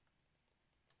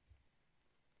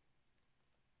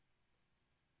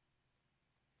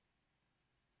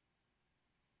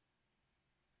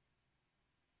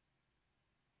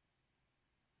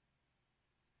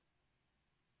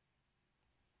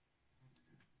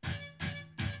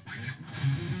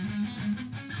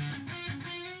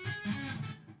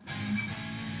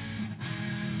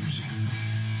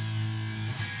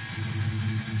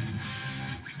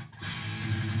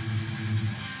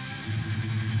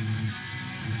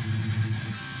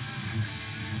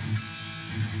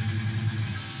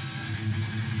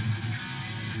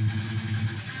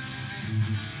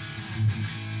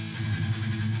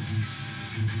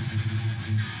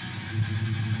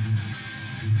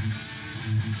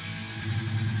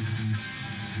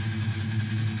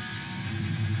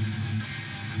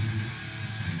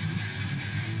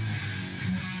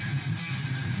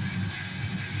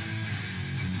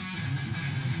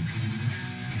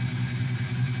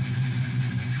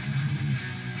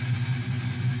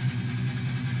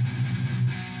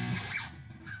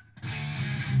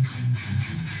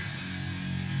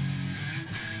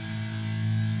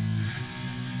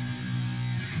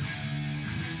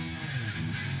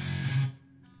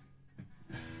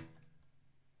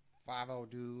 Five O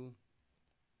do.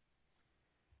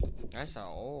 That's an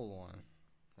old one.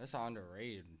 That's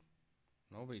underrated.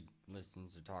 Nobody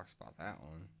listens or talks about that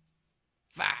one.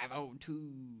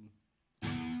 502.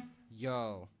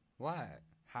 Yo, what?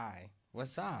 Hi,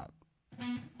 what's up?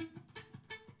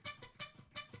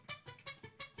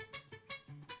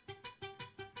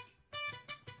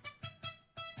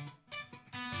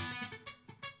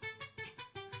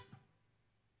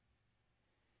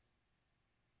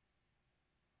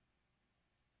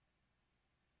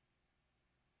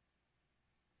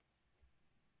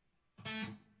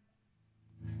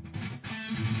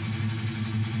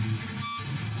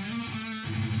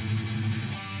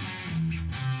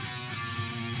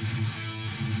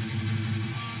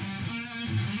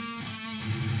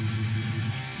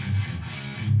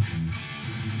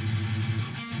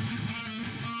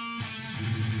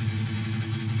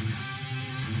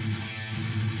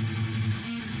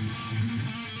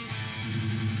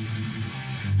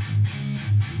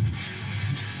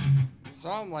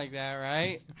 Something like that,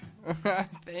 right? I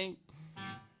think.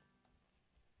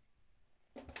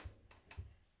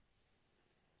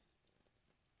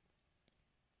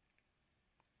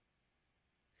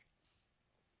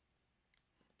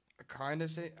 I kind of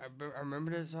think. I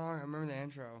remember that song. I remember the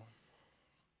intro.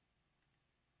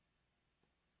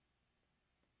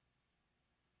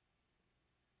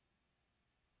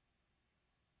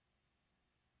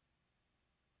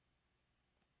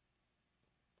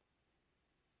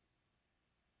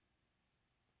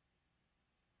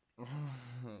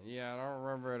 Yeah, I don't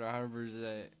remember it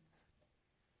 100%.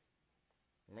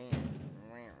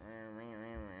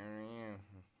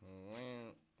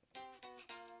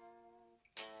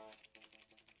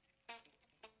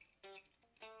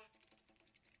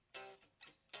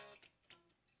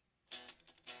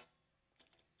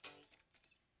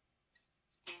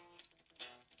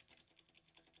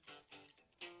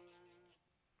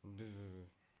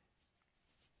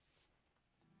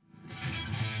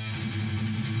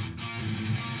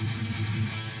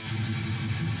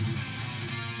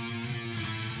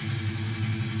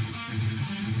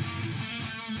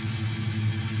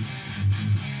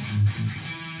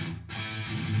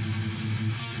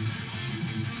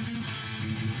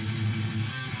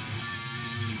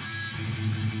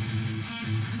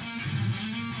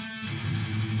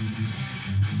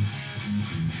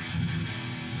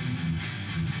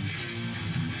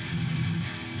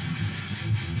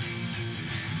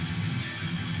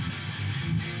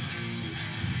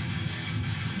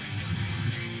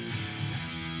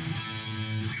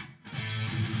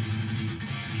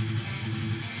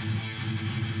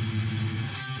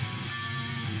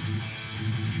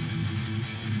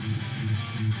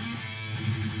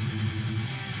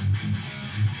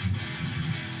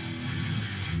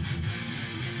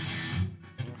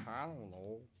 I don't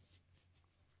know.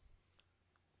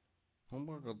 I'm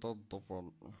gonna do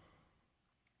different.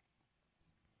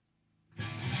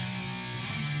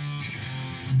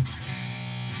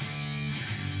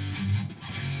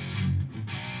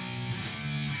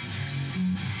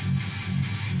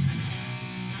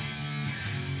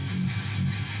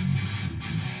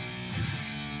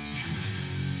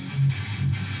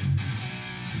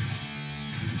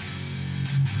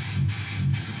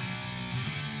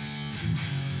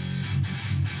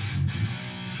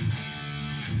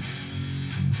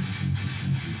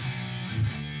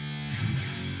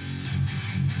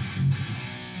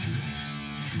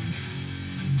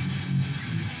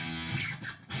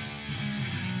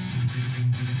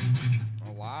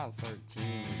 A Wild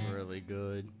 13 was really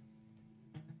good.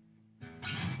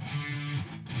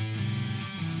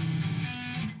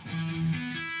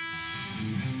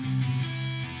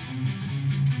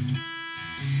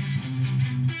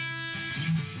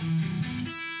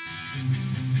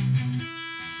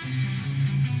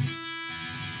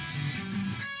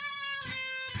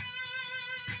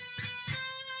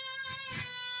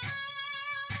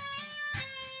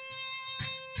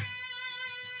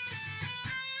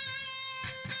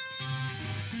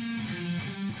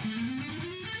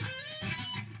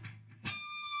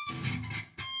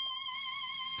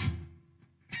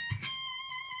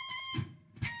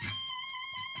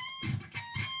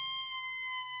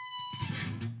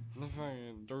 The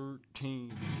fucking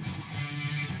 13.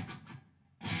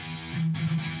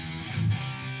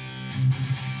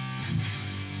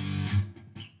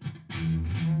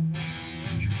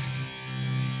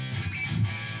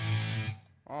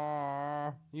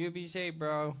 Aw, you be safe,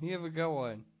 bro. You have a good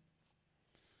one.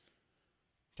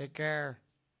 Take care.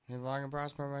 Live long and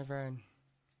prosper, my friend.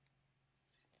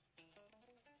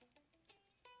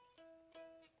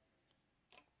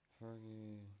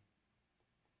 Fucking.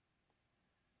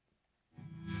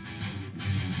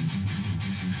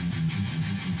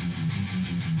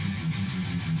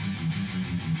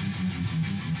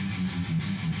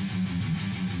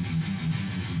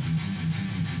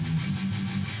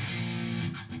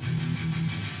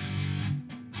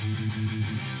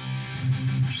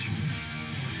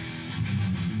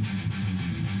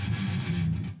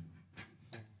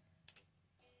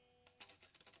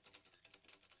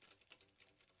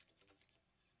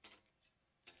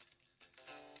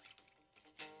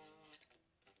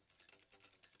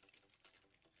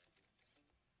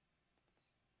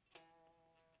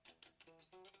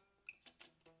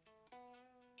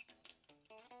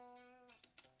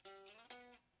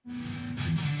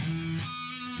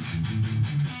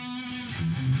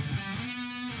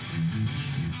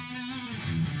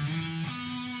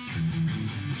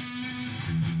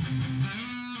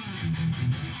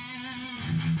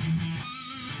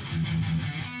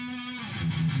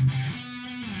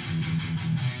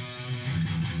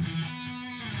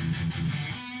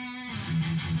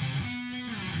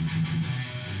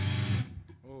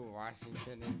 Ooh,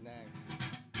 Washington is next.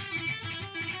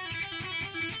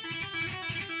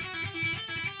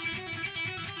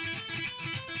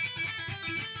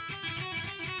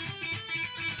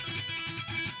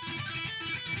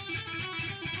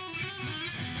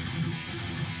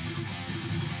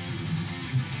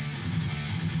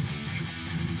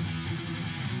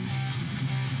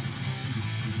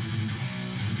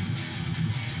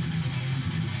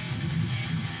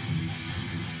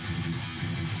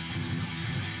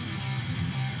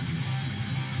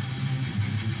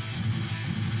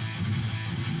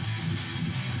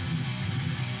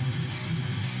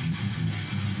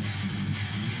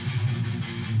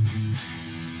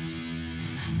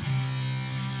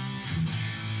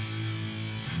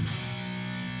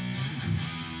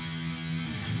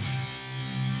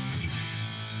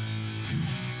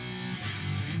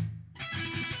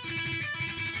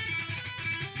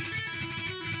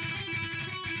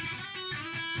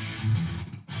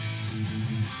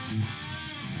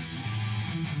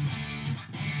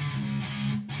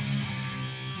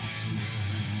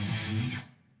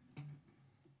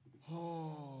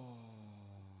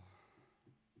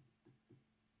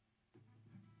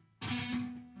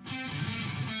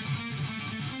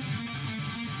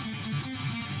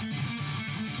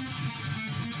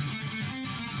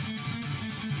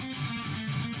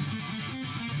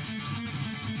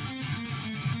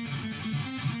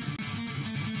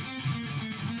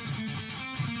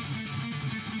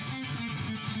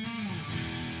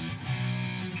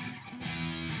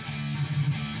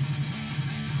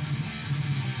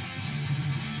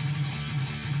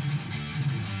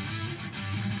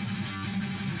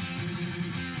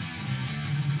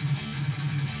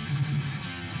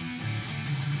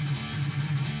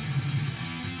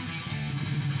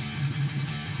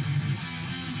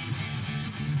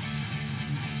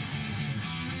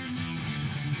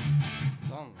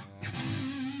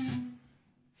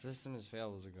 System has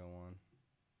failed was a good one.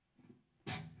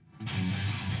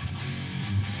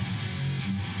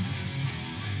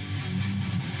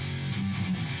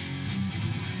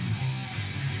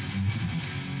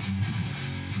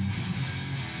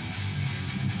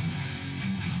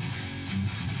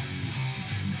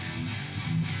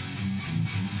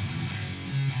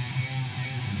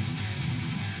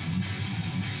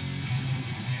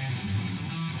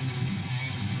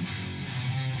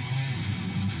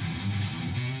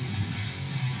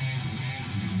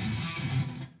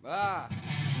 Ah!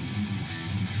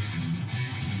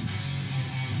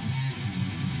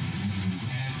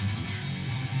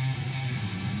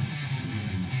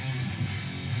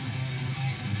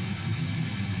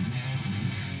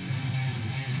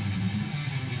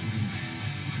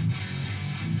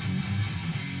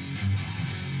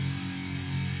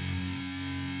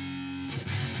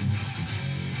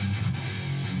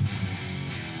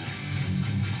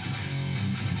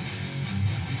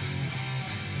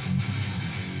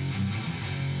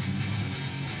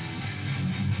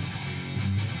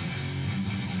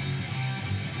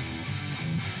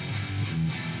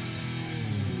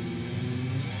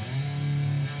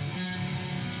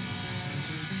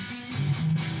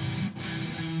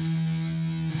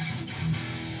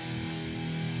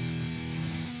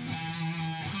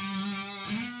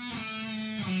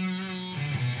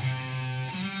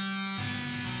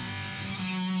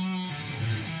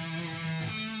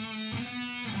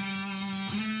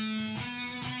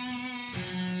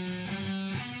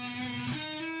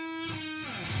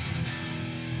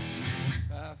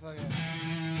 Ah, fuck it.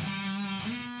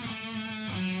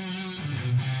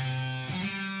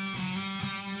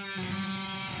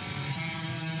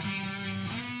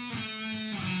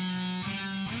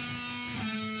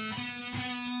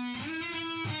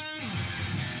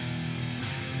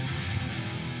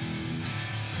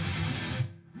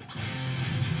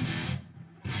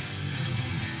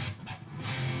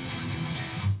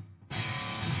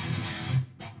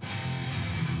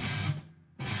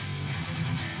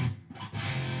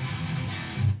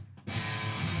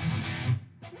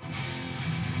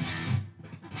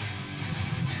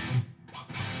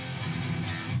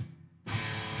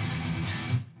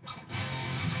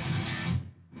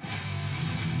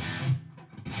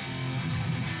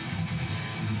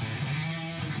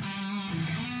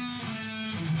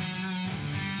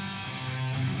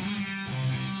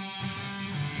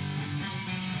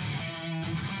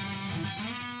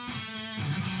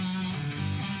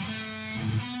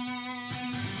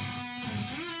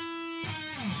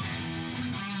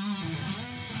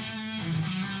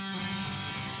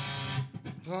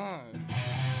 Fine.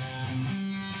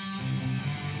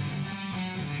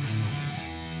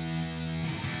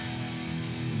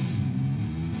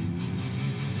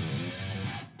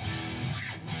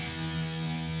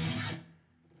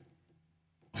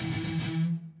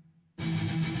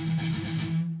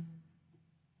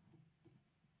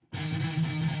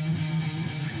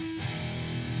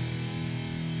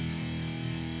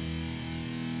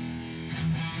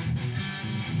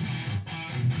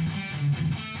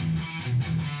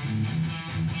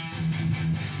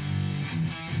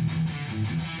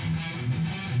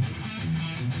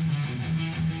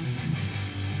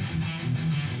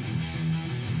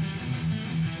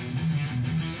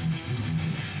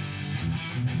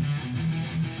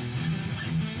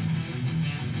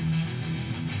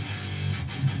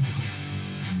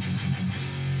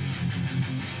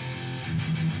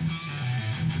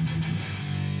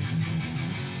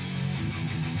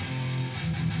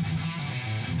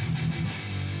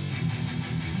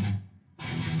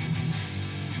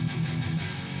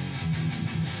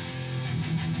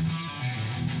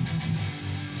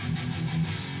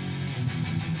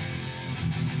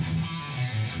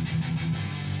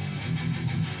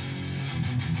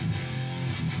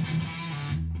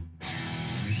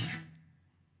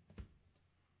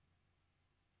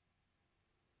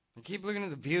 I keep looking at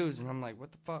the views and I'm like,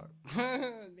 what the fuck?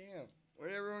 Damn.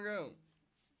 Where'd everyone go?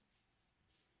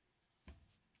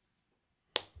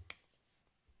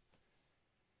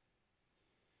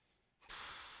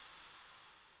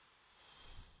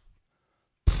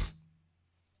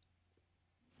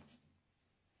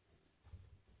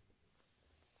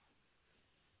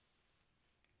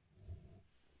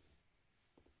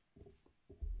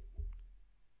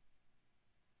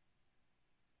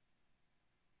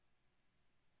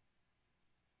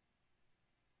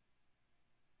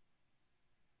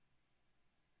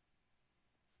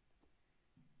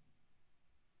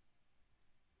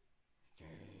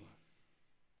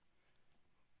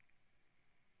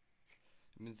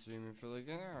 I've been streaming for like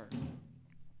an hour.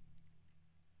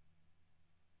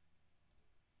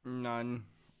 None.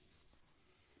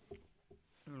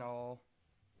 No.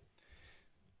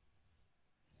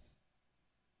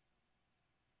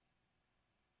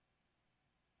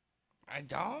 I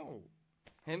don't.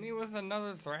 Hit me with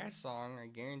another thrash song. I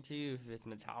guarantee you, if it's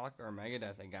Metallica or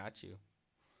Megadeth, I got you.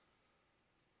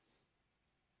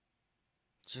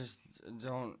 Just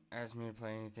don't ask me to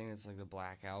play anything that's like the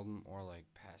Black Album or like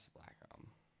past the Black Album.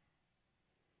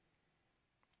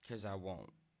 Because I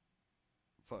won't.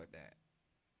 Fuck that.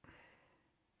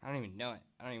 I don't even know it.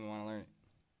 I don't even want to learn it.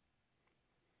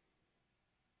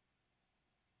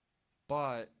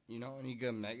 But, you know any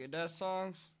good Megadeth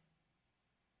songs?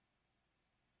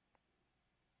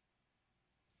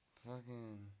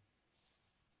 Fucking...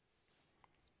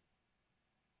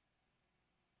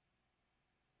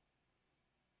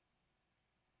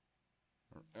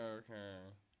 Okay.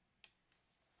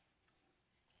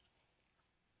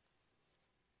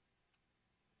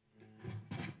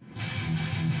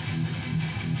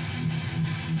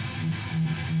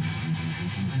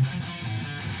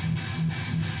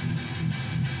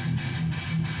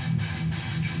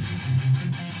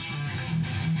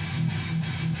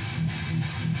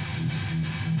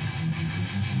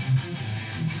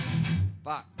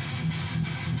 Fuck.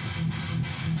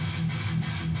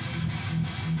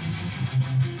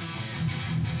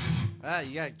 Ah,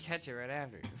 you gotta catch it right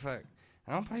after. Fuck.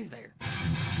 I don't place there.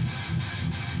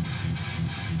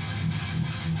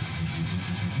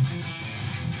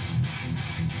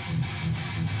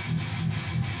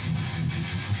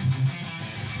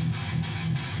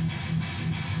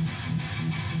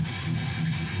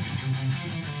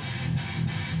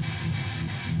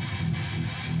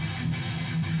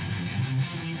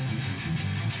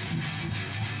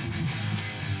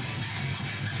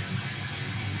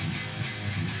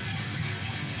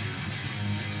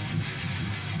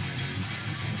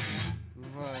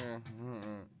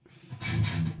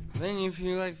 Then you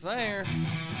feel like Slayer.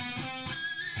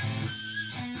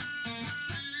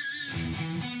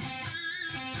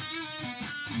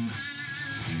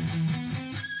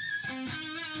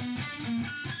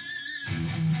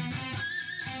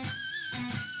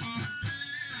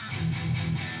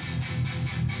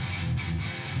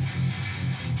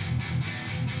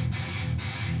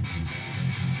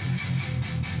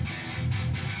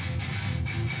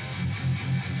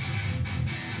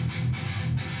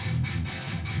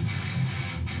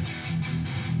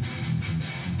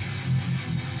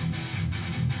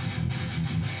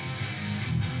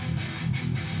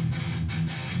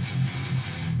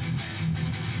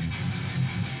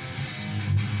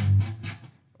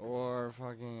 Or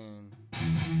fucking...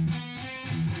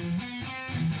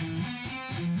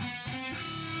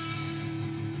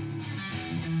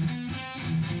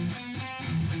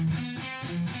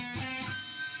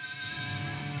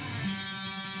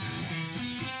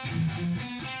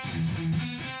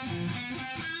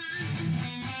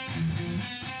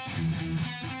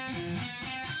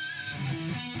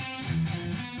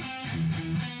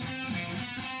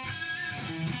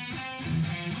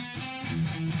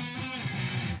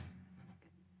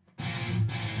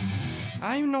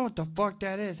 I don't even know what the fuck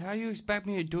that is. How do you expect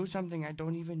me to do something I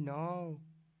don't even know?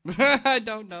 I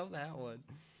don't know that one.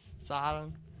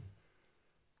 Sodom?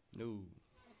 No.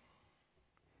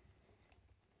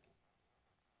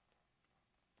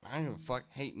 I don't give a fuck.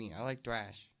 Hate me. I like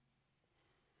thrash.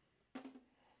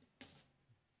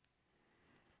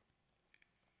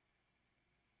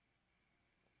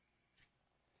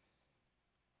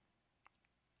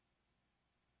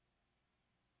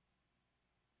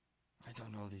 I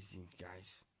don't know these things,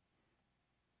 guys.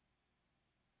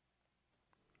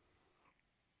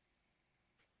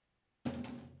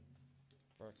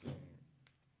 Fucking...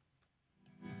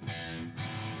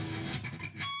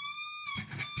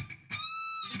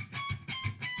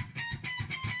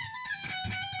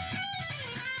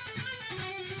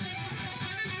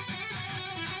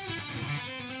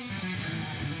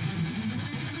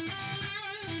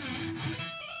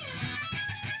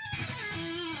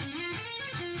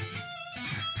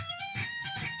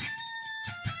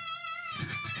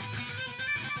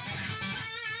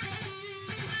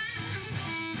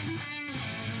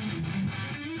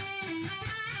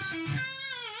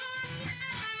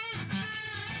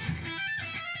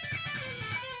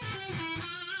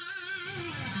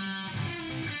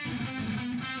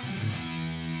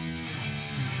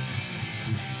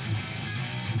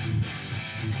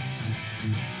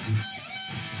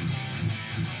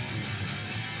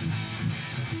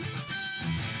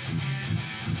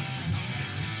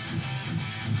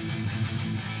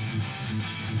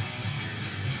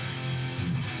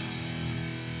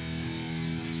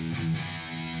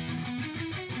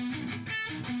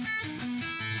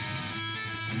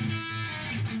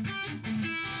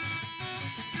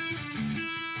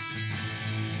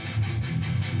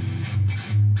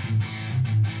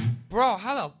 Bro,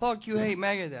 how the fuck you hate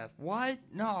Megadeth? What?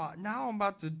 No, now I'm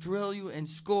about to drill you and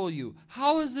school you.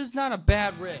 How is this not a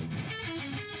bad riff?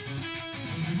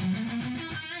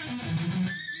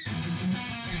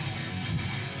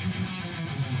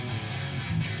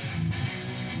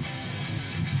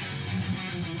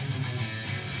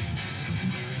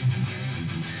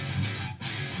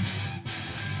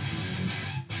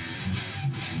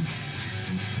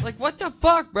 Like, what the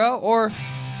fuck, bro? Or...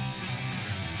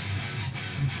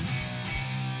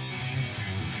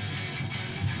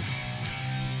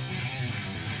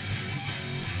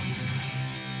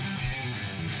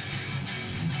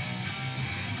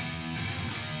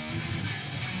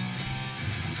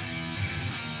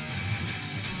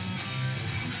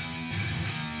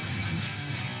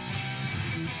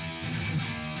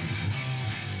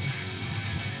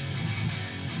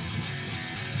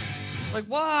 like,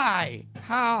 why?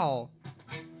 How?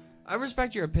 I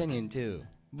respect your opinion, too.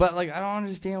 But, like, I don't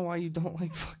understand why you don't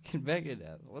like fucking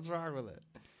Megadeth. What's wrong with it?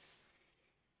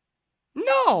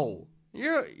 No!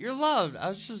 You're loved. I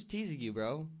was just teasing you,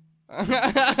 bro.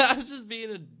 I was just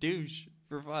being a douche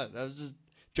for fun. I was just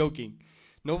joking.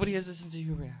 Nobody has a sense of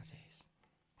humor nowadays.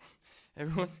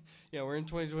 Everyone's... Yeah, we're in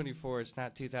 2024. It's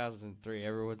not 2003.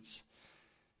 Everyone's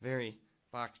very...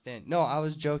 boxed in. No, I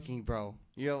was joking, bro.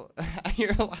 You're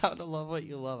allowed to love what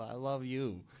you love. I love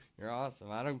you. You're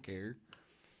awesome. I don't care.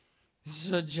 This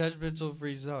is a judgmental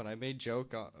free zone. I may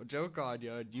joke on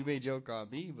you, and you may joke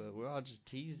on me, but we're all just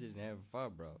teasing and having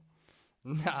fun, bro.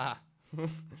 Nah.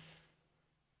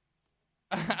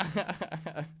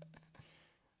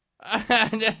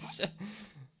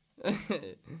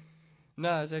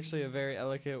 No, it's actually a very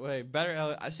elegant way.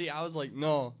 Better, I see. I was like,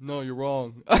 no, you're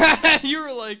wrong. You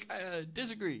were like, I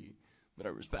disagree, but I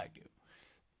respect you.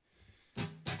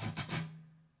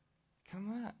 Come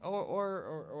on,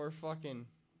 or fucking.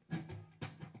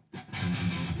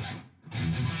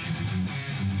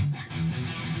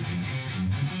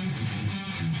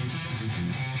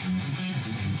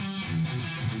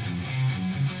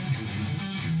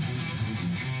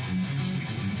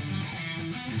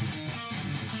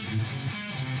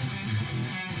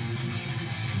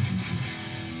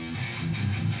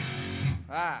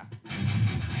 Ah.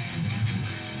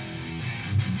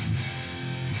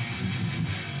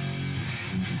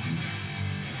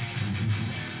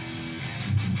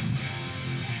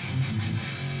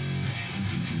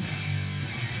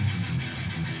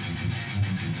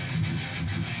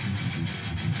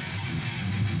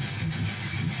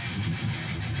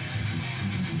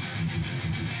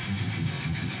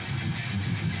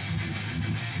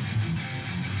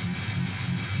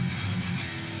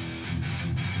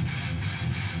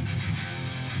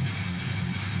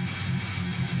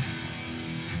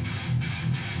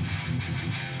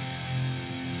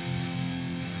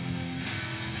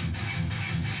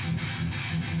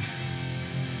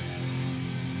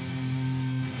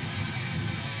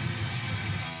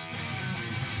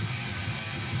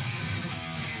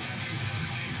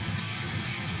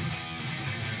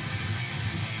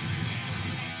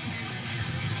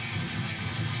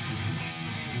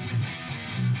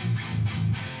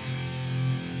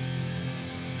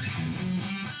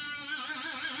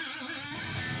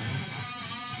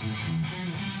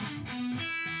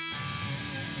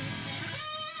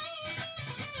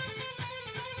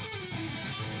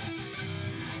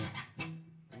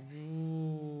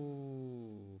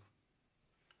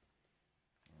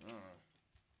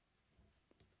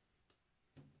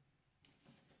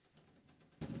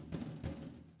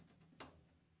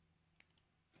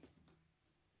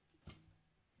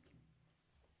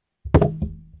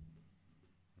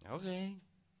 Okay.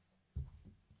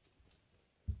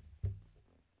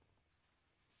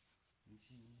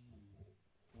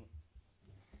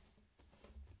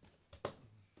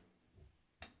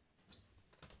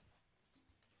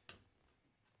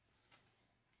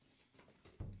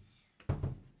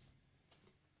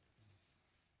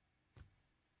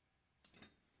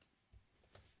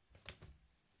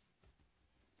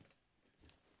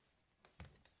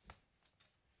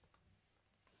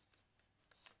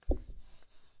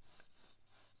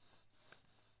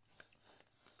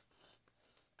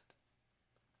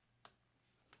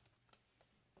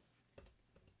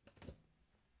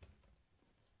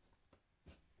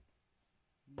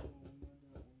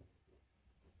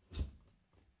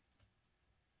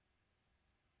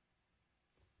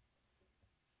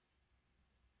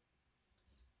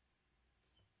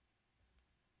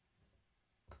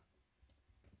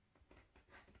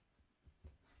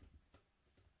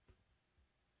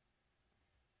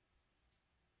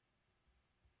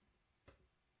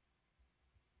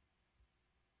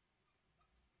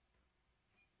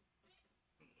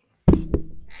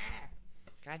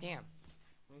 Goddamn.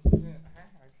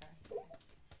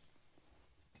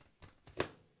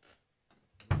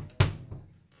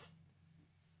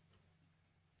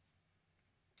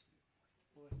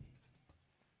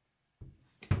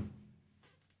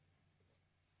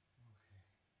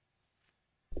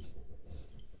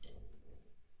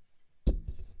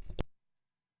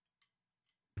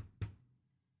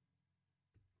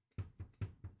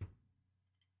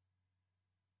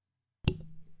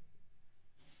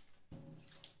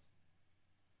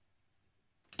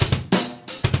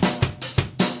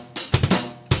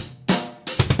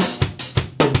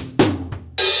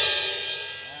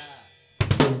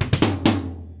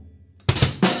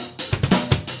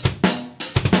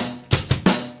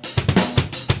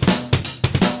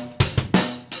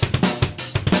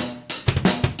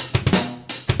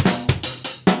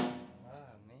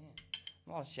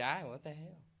 I'm all shy. What the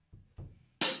hell?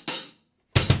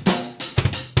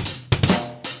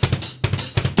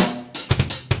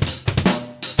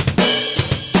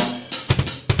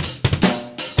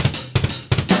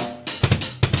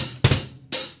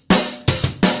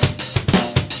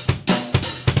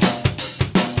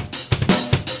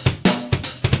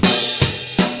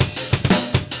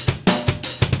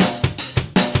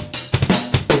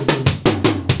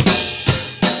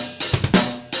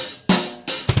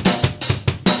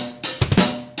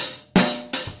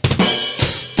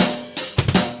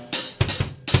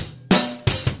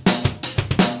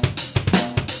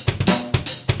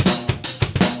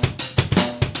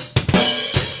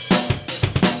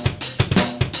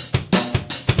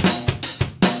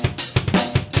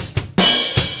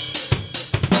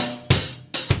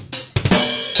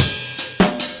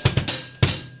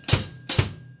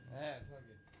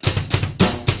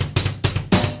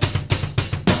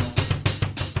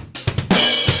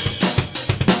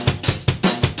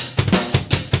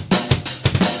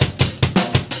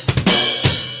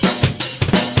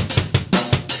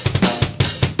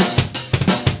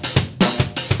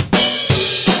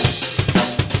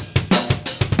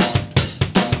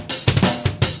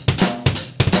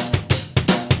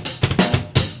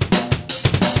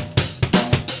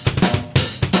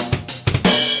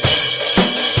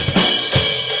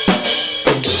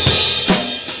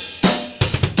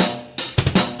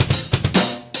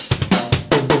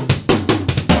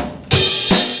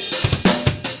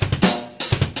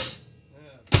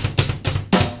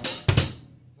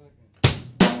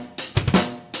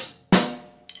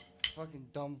 Fucking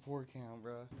dumb 4 count,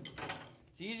 bro.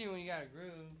 It's easy when you got a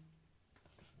groove.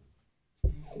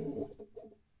 I'm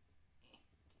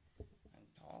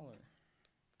taller.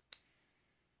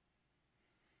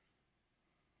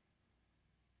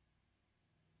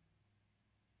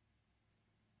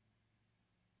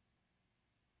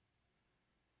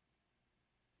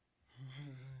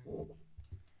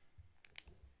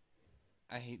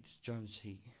 I hate this drum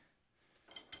seat.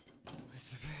 It's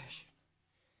the passion.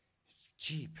 It's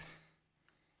cheap.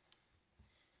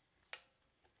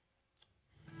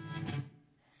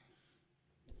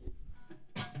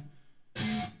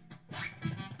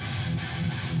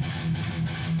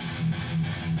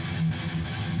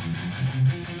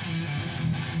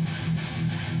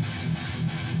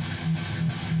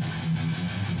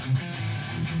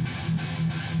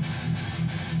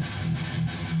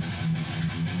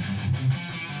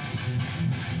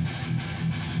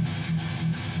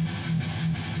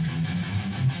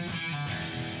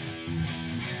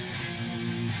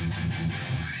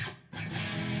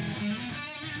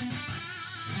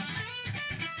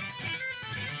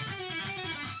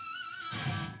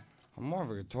 I'm more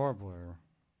of a guitar player,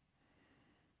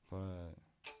 but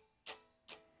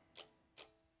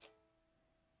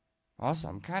also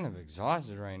I'm kind of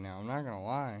exhausted right now. I'm not gonna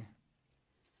lie.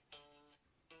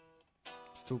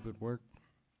 Stupid work.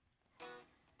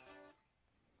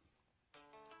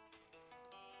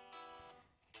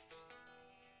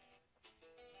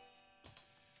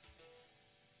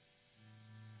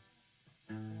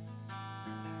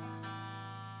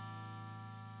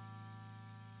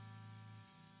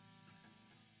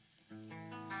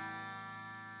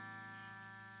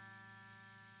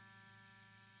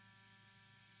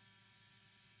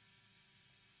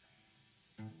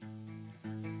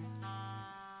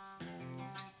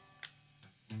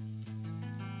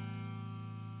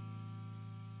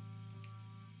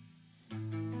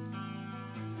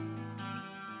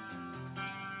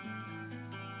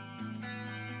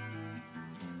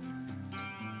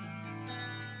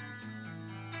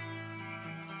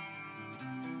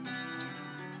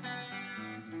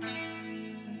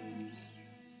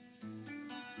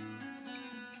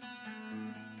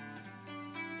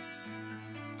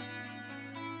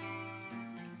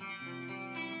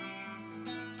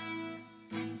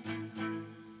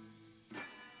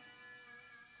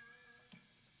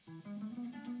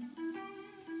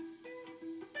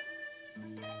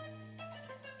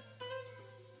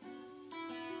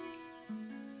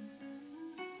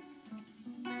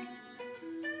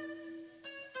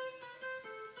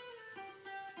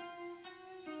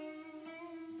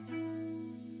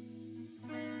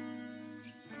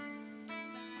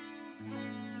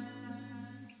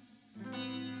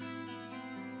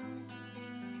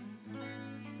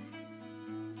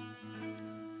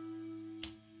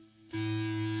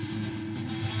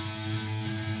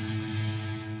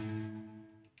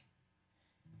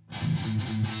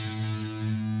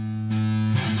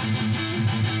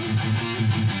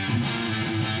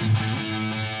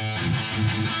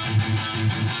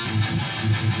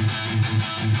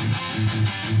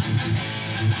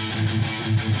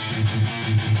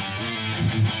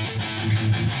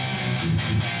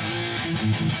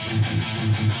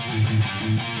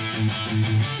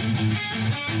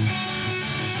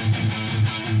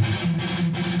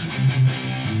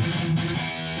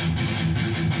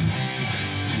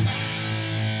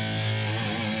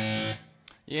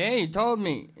 Yeah, you told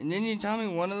me, and then you tell me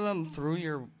one of them threw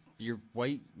your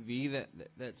white V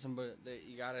that somebody that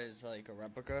you got as like a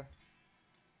replica.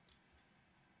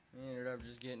 You ended up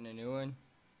just getting a new one.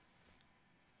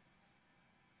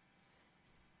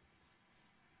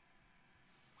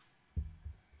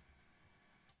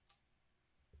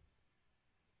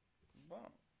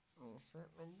 But I'll start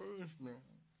to boost me.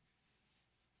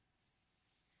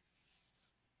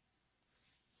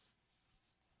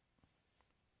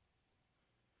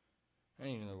 I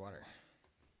need another water.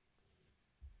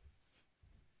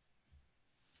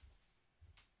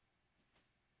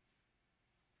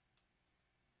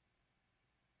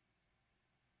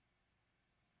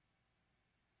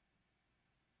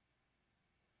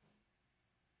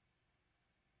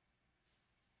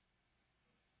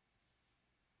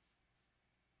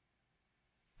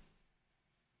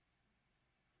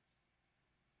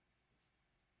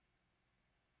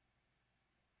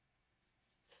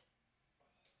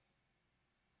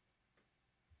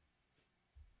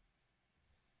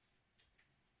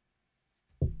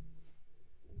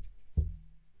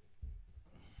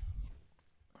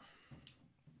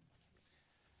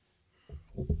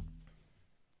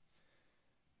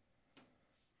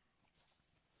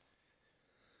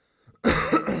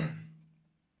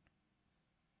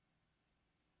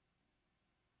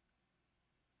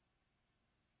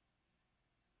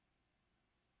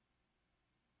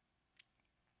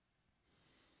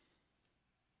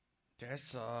 That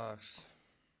sucks.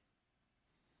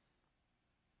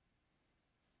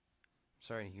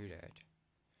 Sorry to hear that.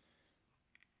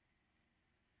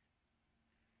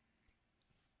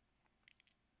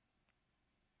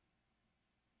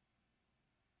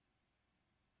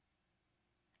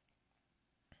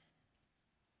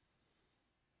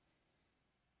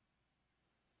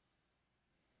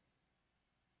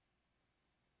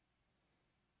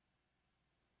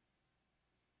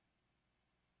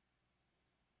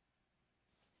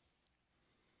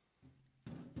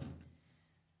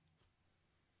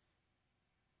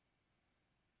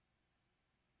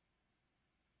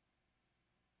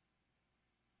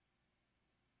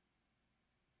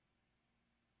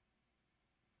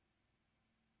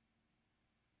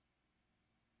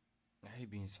 I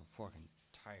hate being so fucking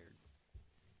tired.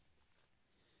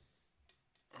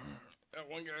 That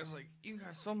one guy's like, "You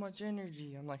got so much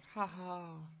energy." I'm like, "Ha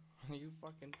ha, you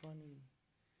fucking funny."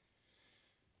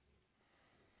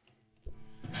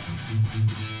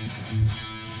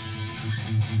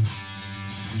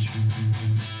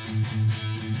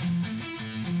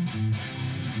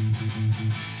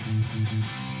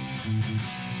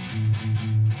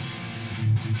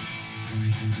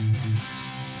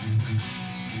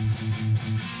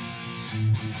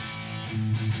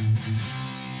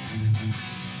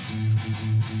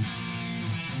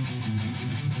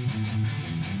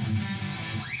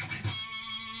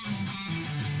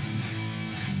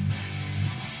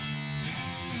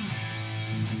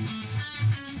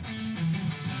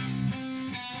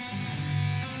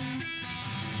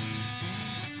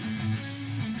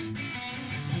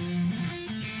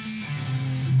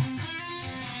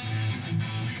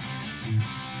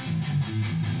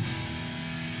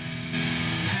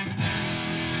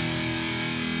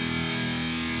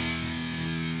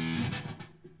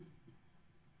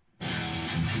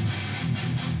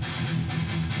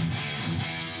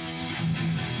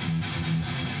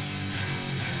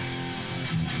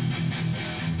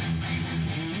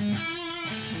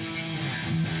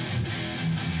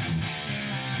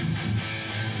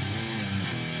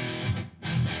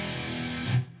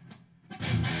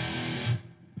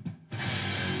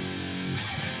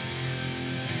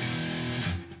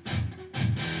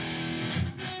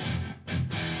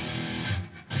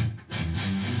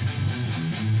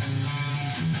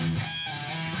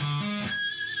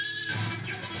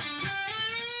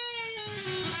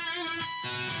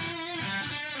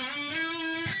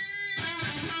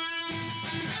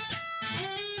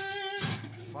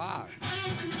 Fuck.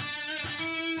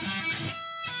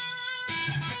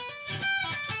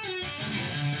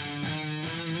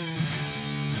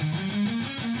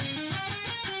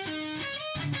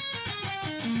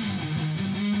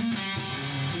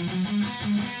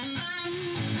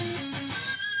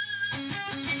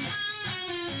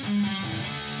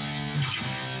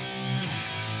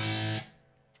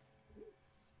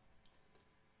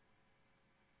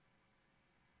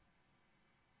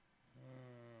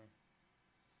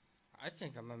 I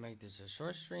think I'm gonna make this a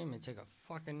short stream and take a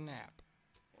fucking nap.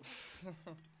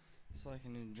 So I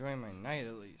can enjoy my night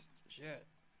at least. Shit.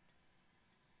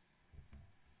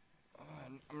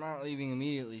 I'm not leaving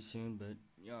immediately soon, but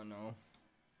y'all know.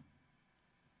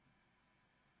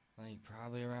 Like,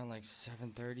 probably around like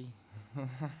 7:30.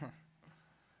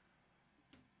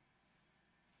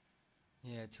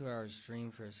 Yeah, 2 hour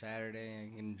stream for a Saturday. I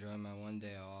can enjoy my one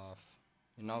day off.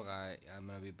 You know, I'm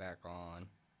gonna be back on.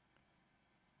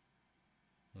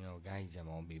 You know, guys, I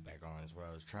won't be back on is what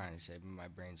I was trying to say, but my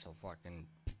brain's so fucking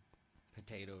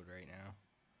potatoed right now.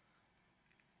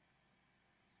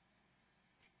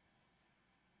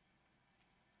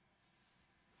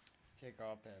 Take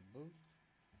off that boost.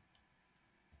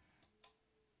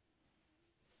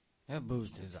 That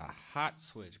boost is a hot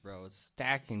switch, bro. It's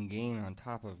stacking gain on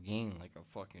top of gain like a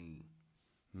fucking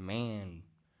man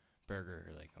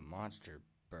burger, like a monster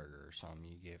burger or something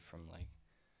you get from like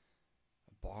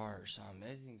a bar or something.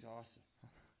 That thing's awesome.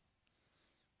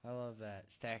 I love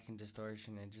that. Stacking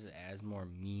distortion, it just adds more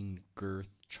mean girth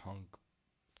chunk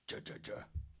to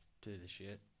the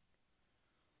shit.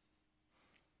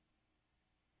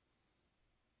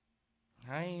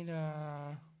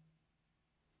 Hi,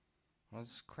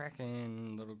 what's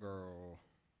cracking, little girl?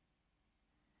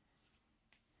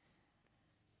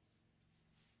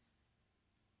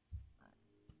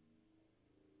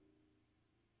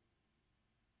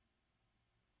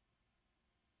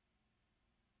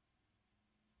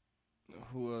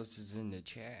 Who else is in the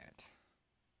chat?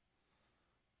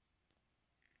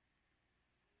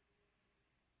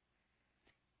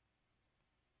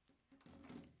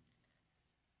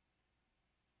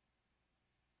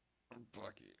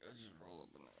 Fuck it, let's just roll up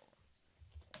another one.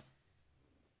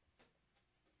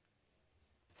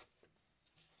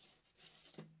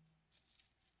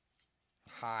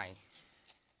 Hi.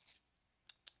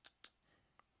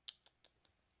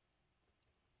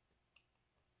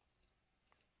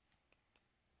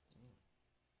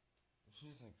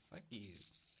 She's like, fuck you.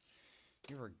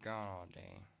 You were gone all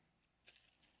day.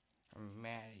 I'm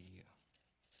mad at you.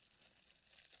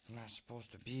 I'm not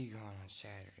supposed to be gone on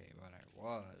Saturday, but I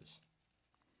was.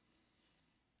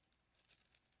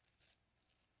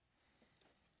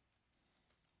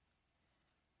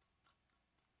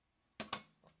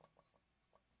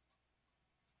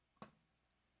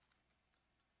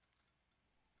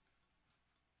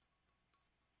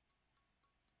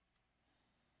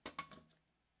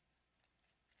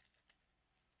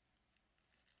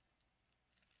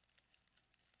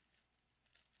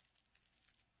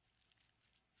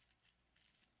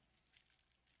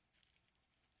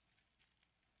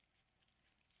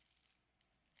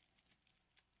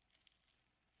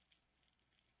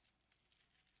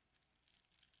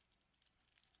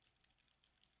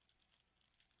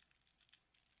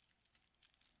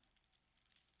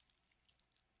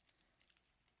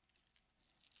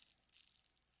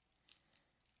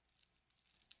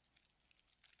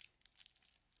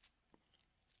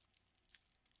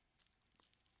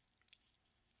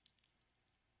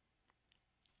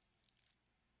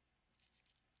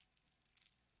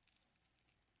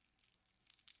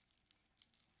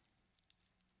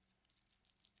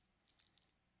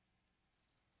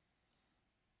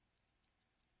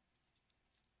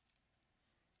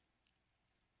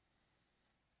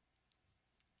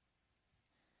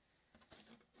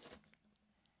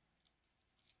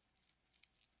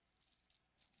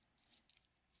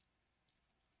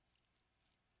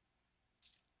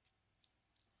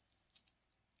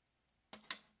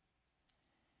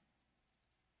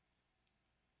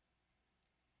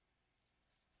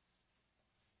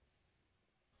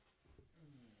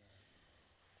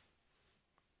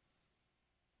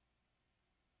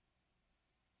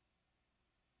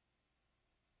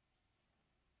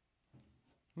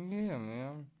 Yeah,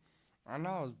 man. I know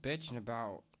I was bitching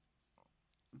about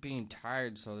being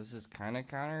tired, so this is kind of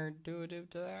counterintuitive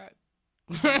to that.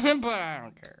 But I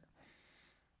don't care.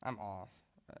 I'm off.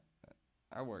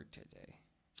 I work today.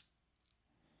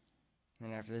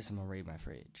 And after this, I'm gonna raid my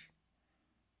fridge.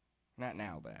 Not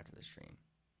now, but after the stream.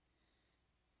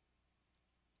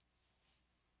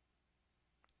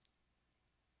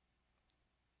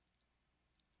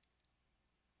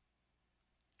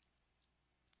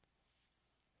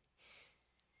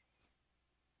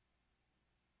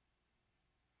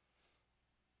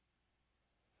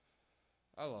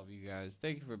 I love you guys.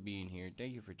 Thank you for being here.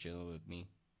 Thank you for chilling with me.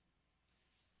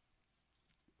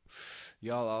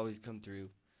 Y'all always come through.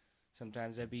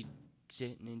 Sometimes I be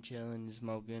sitting and chilling and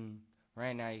smoking.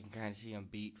 Right now you can kind of see I'm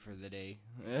beat for the day.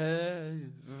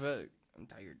 Fuck. I'm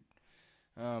tired.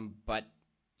 But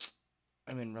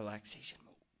I'm in relaxation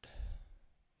mode.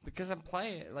 Because I'm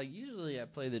playing, like, usually I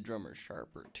play the drummer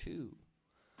sharper too.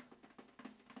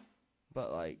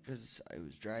 But, like, because I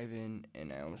was driving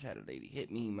and I almost had a lady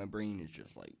hit me, my brain is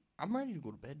just like, I'm ready to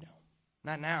go to bed now.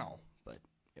 Not now, but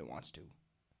it wants to.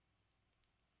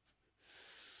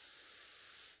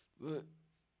 But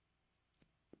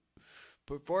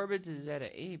performance is at an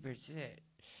 8%.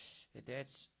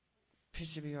 That's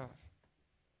pissing me off.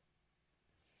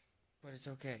 But it's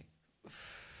okay.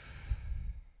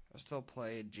 I'll still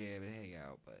play and jam and hang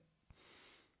out, but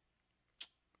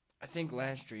I think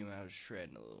last stream I was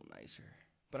shredding a little nicer.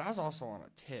 But I was also on a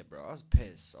tip, bro. I was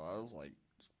pissed, so I was like,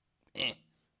 eh.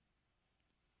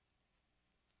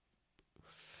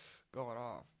 Going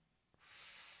off.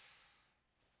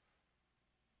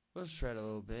 Let's shred a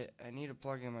little bit. I need to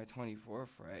plug in my 24th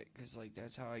fret, because, like,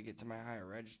 that's how I get to my higher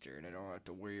register, and I don't have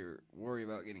to worry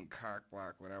about getting cock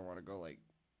blocked when I want to go, like,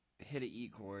 hit an E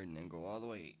chord and then go all the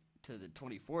way to the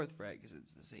 24th fret, because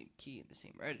it's the same key and the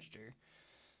same register.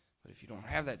 But if you don't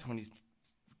have that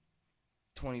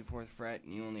 24th fret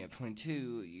and you only have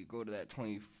 22, you go to that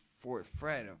 24th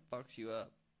fret and it fucks you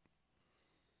up.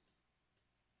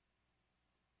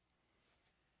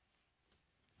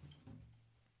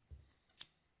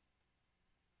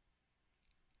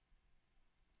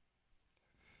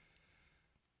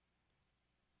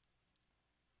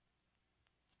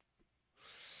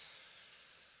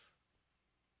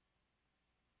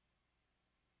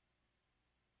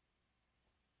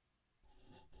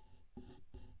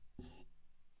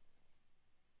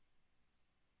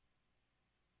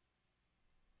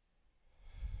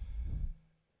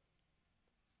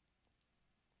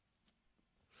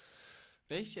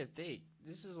 Makes you think.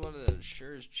 This is one of the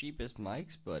surest, cheapest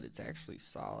mics, but it's actually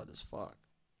solid as fuck.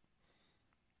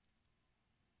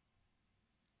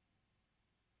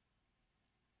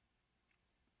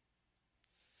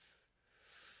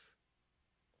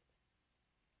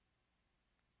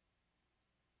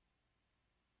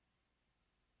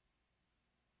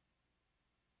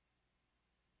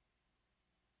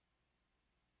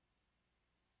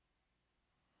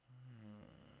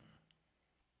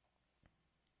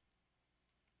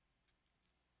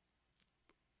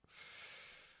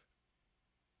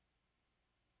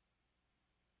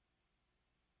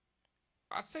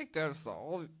 I think that's the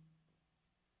only.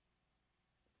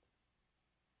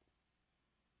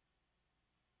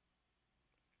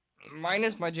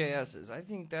 Minus my JS's. I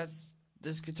think this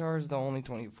guitar is the only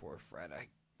 24 fret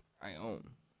I own.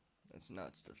 That's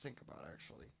nuts to think about,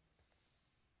 actually.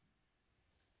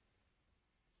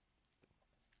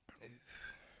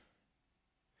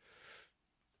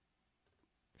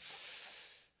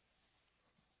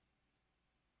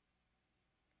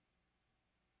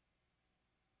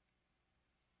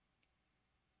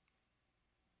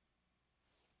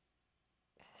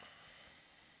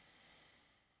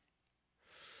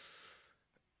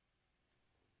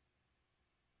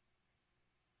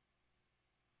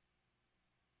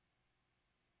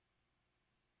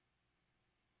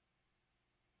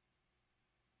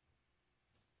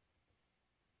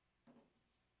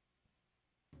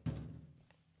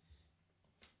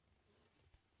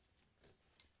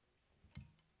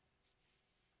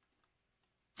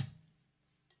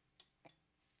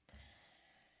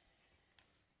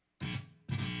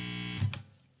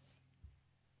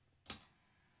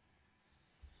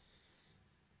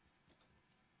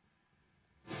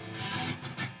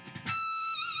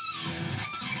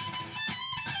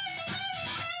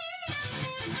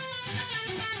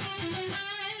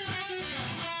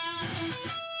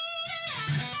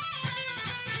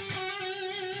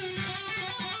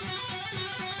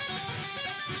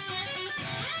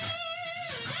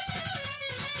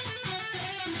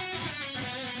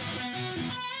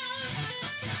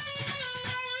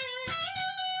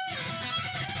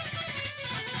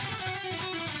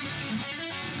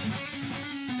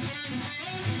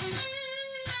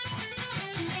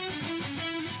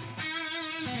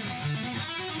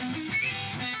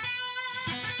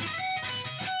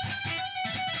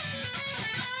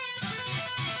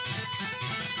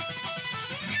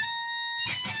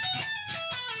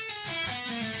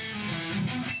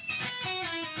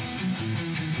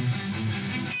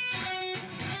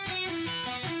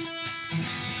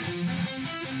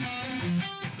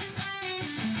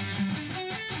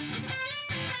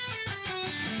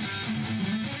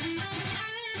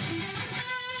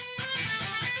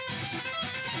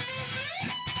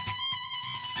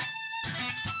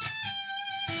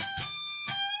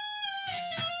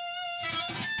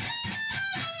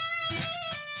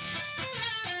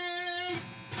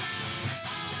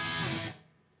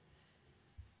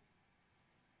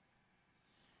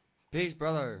 Peace,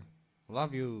 brother.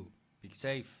 Love you. Be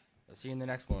safe. I'll see you in the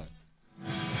next one.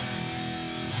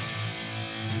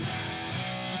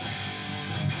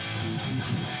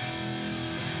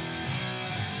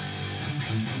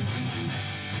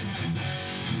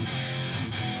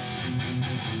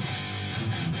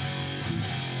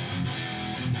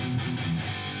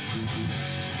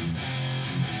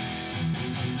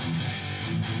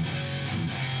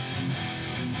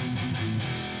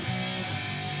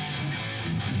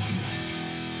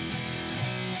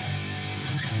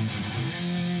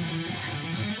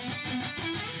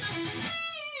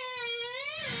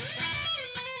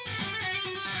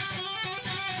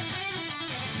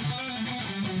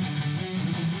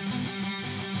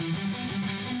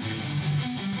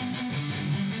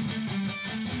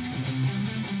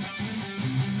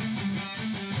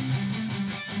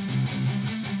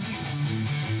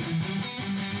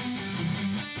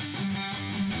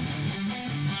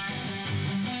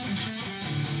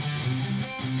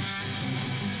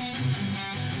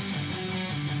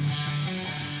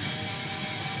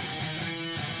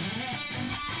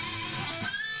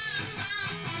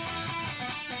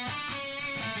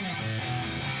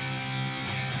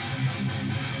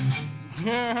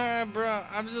 Bro,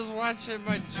 I'm just watching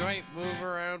my joint move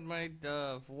around my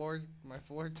floor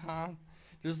tom,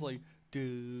 just like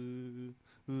because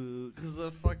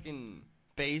the fucking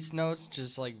bass notes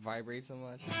just like vibrate so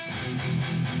much.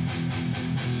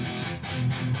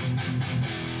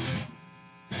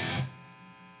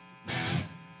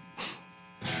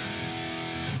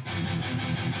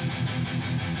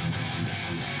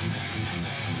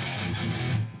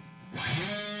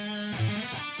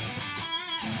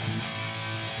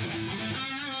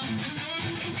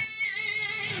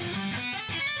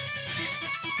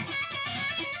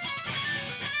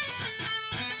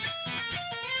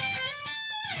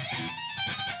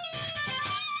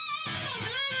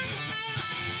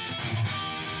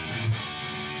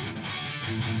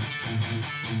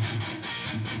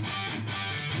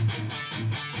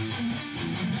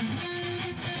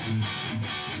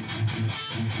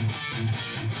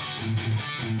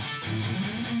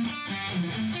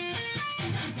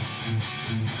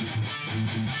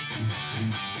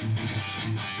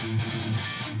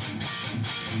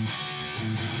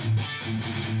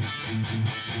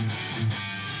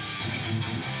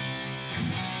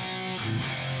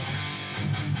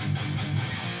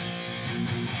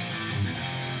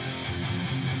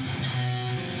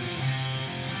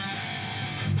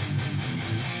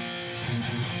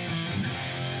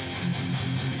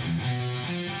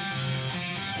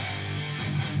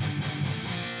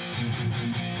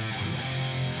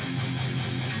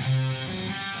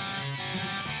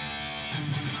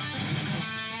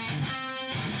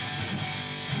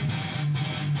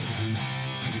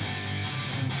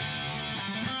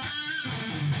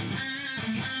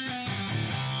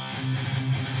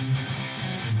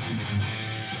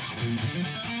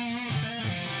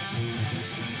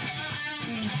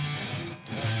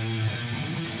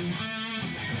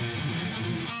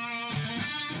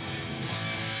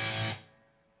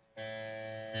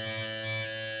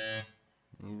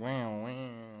 Wow, wow.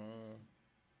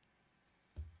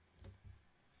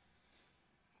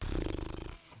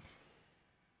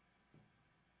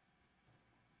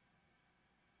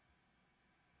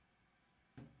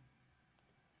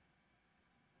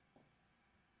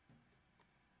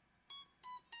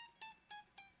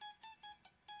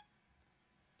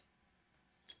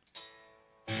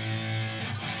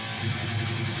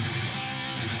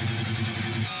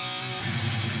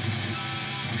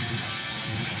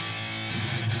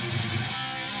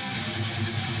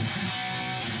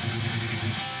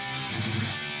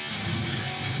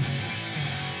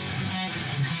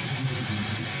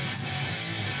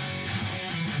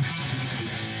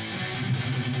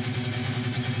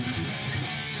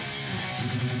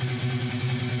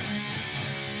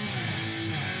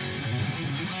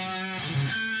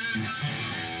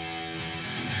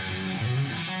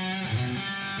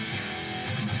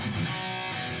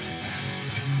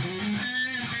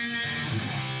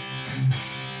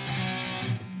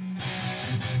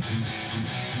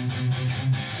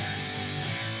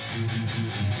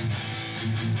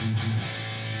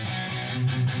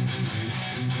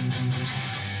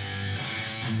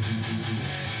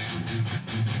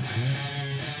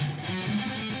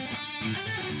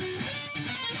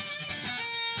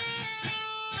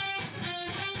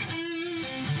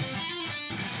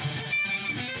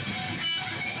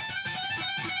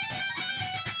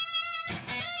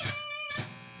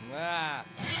 Ah.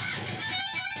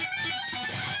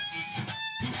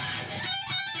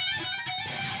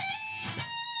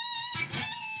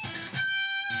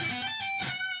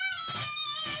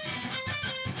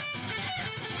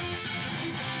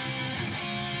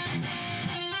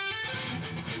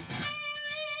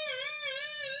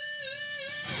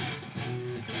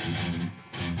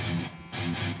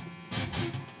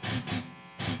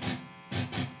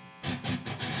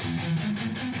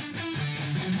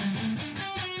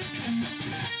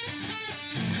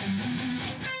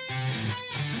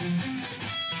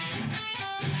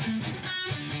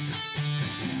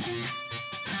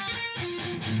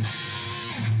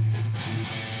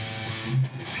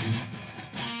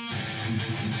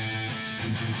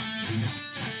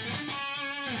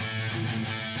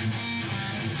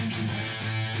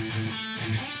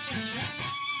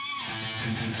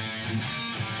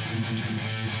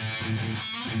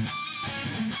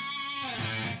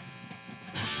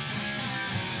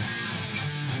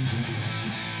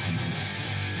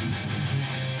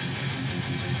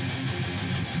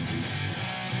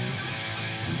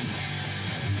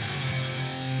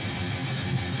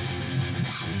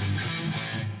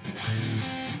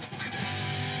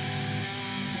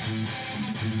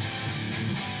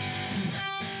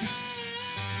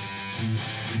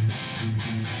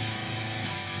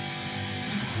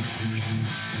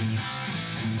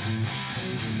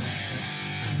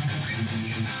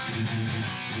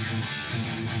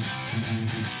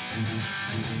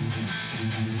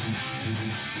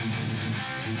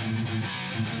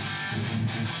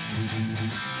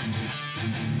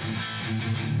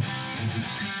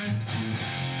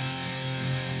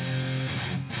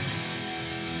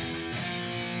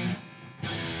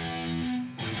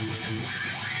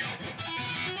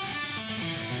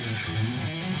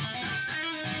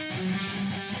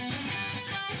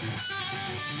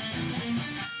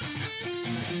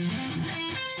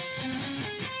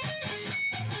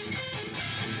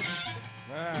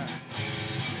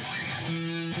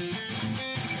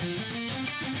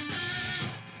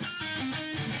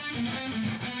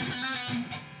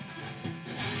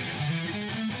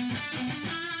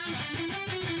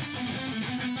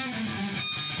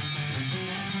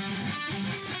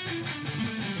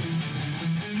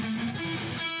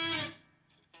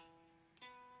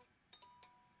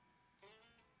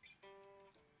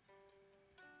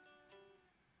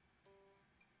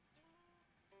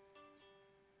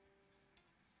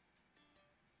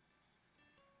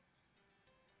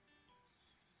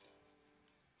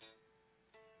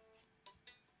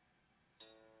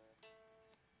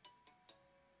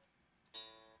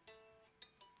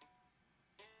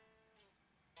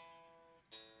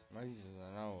 Jesus,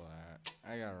 I know that.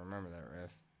 I gotta remember that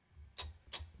riff.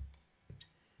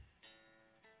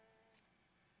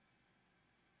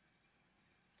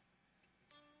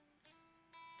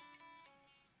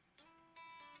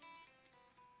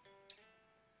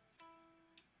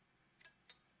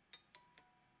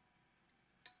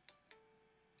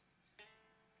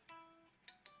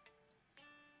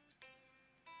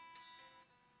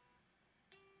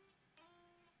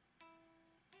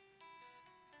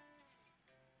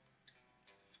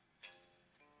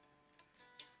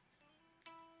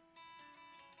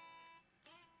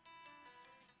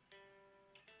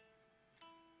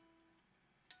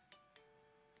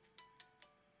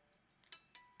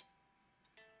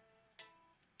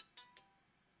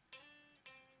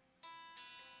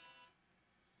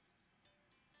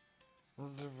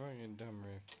 What the fucking dumb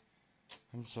riff.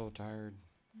 I'm so tired.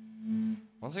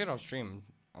 Once I get off stream,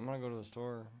 I'm gonna go to the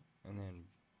store and then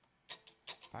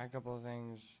buy a couple of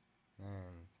things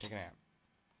and take a nap.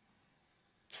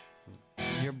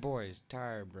 Your boy's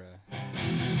tired, bruh.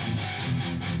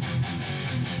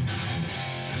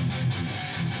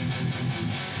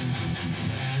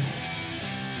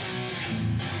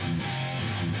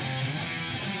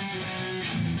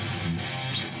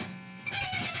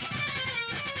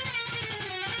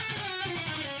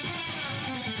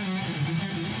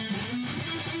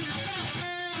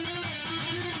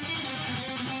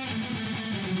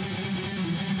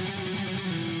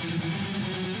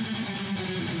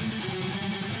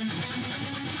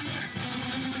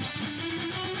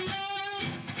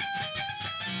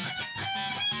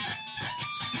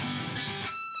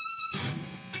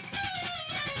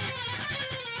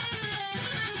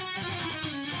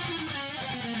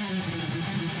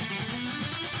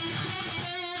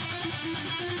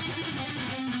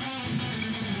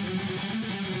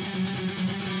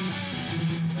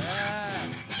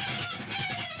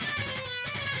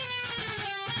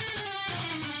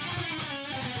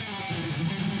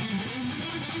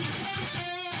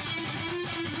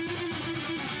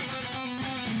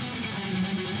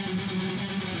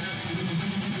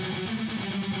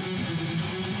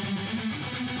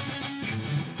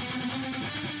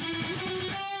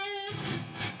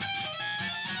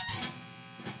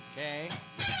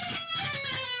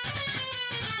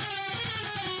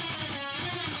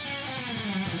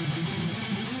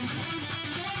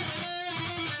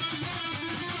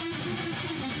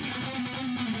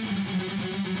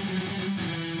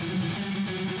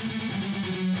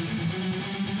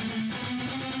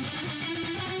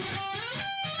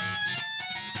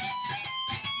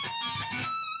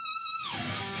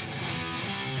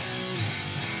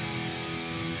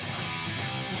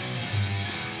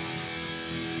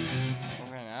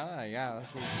 Yeah,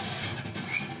 let's see.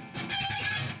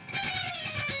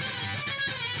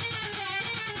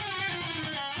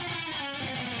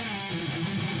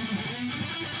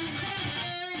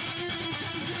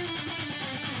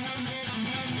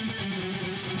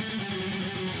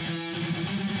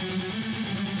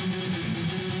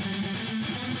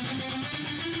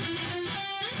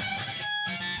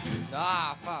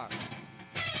 Ah, fuck.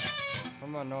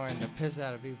 I'm annoying the piss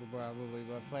out of people probably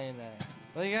by playing that.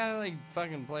 Well, you gotta like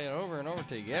fucking play it over and over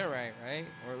till you get it right, right?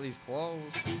 Or at least close.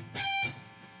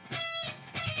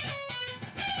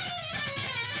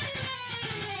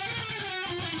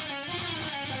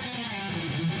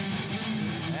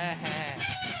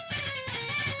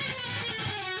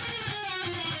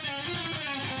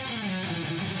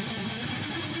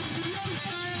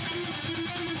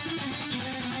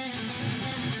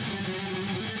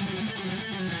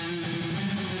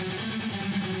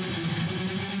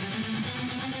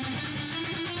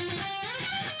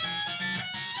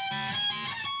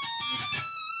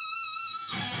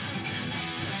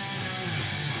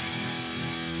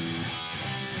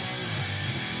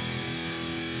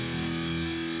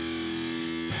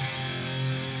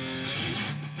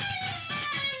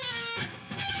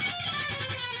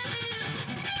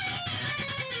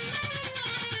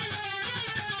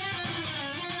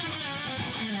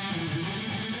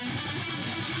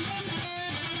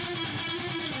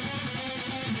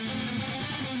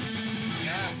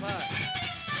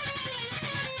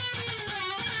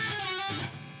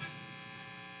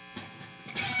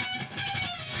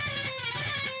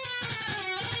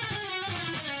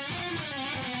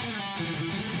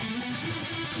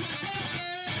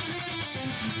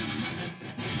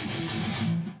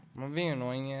 Am I being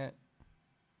annoying yet?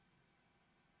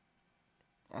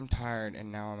 I'm tired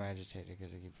and now I'm agitated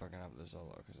because I keep fucking up the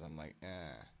solo because I'm like,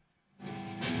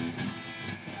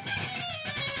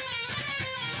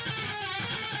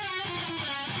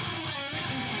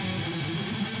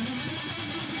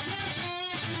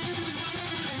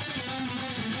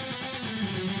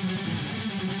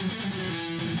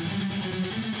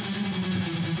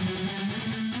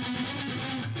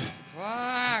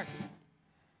 Fuck!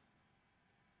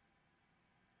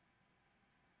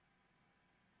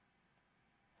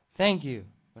 Thank you.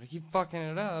 But I keep fucking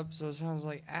it up, so it sounds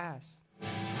like ass.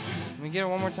 Let me get it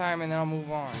one more time and then I'll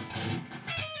move on.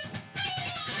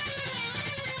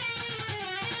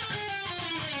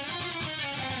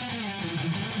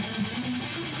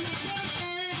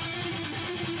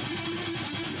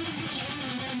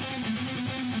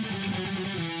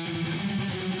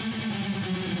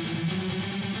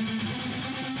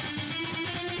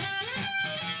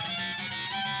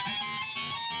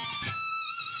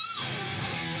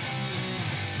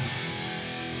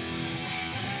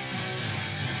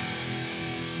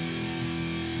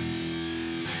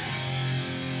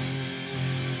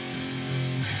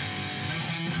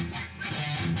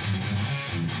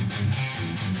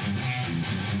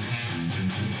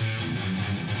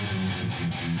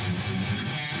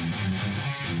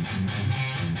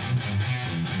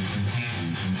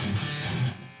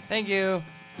 Thank you.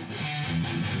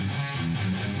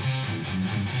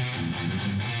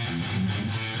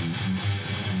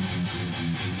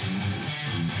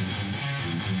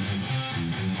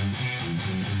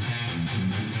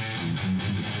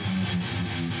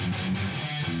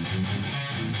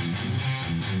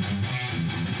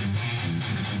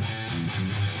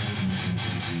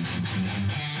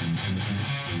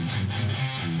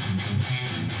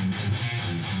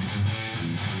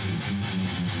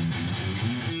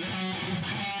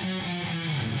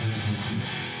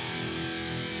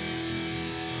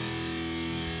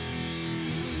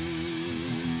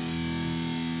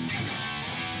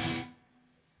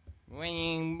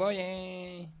 Wing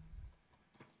boy.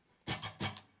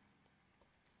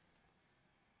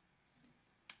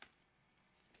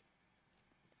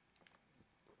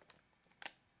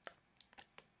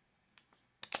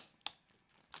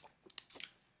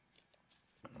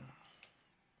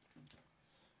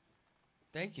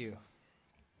 Thank you.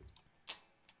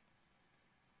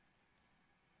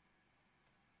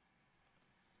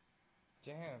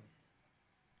 Damn.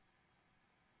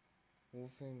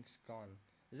 Wolfing's gone.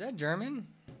 Is that German?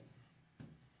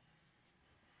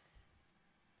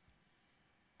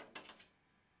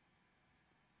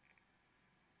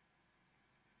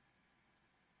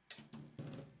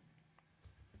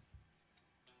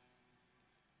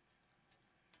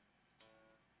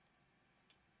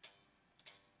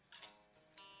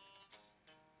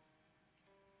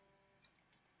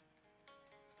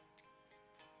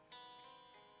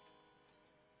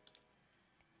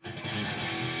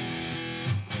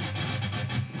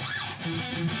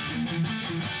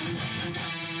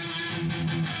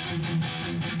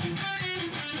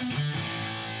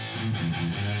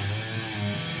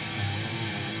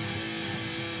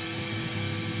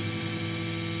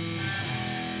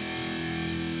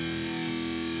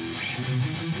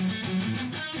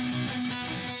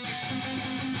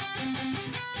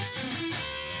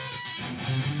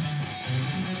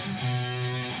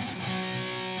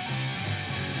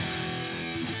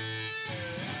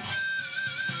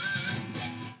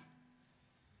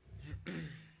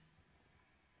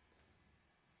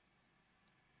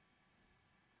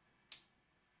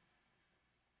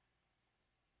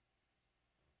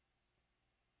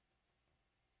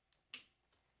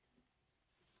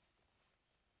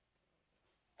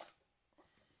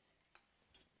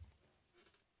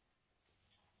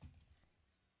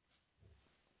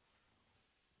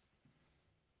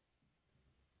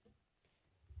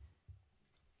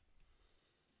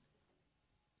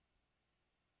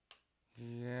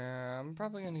 Yeah, I'm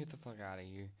probably gonna get the fuck out of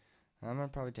here. I'm gonna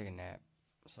probably take a nap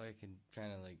so I can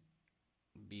kind of like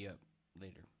be up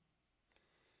later.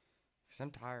 Cause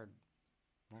I'm tired.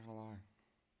 Not gonna lie.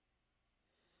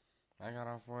 I got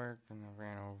off work and I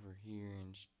ran over here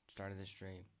and started the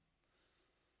stream.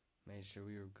 Made sure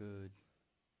we were good.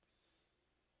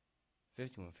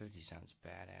 5150 sounds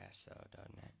badass though,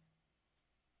 doesn't it?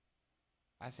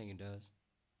 I think it does.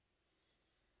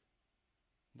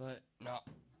 But no,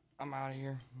 I'm out of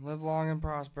here. Live long and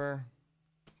prosper.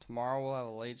 Tomorrow we'll have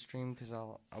a late stream because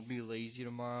I'll be lazy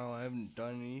tomorrow. I haven't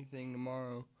done anything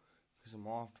tomorrow because I'm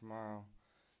off tomorrow.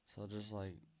 So just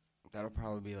like that'll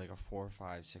probably be like a 4,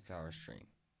 5, 6 hour stream.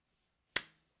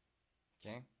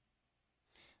 Okay.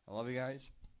 I love you guys.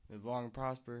 Live long and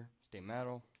prosper. Stay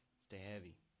metal. Stay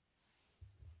heavy.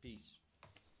 Peace.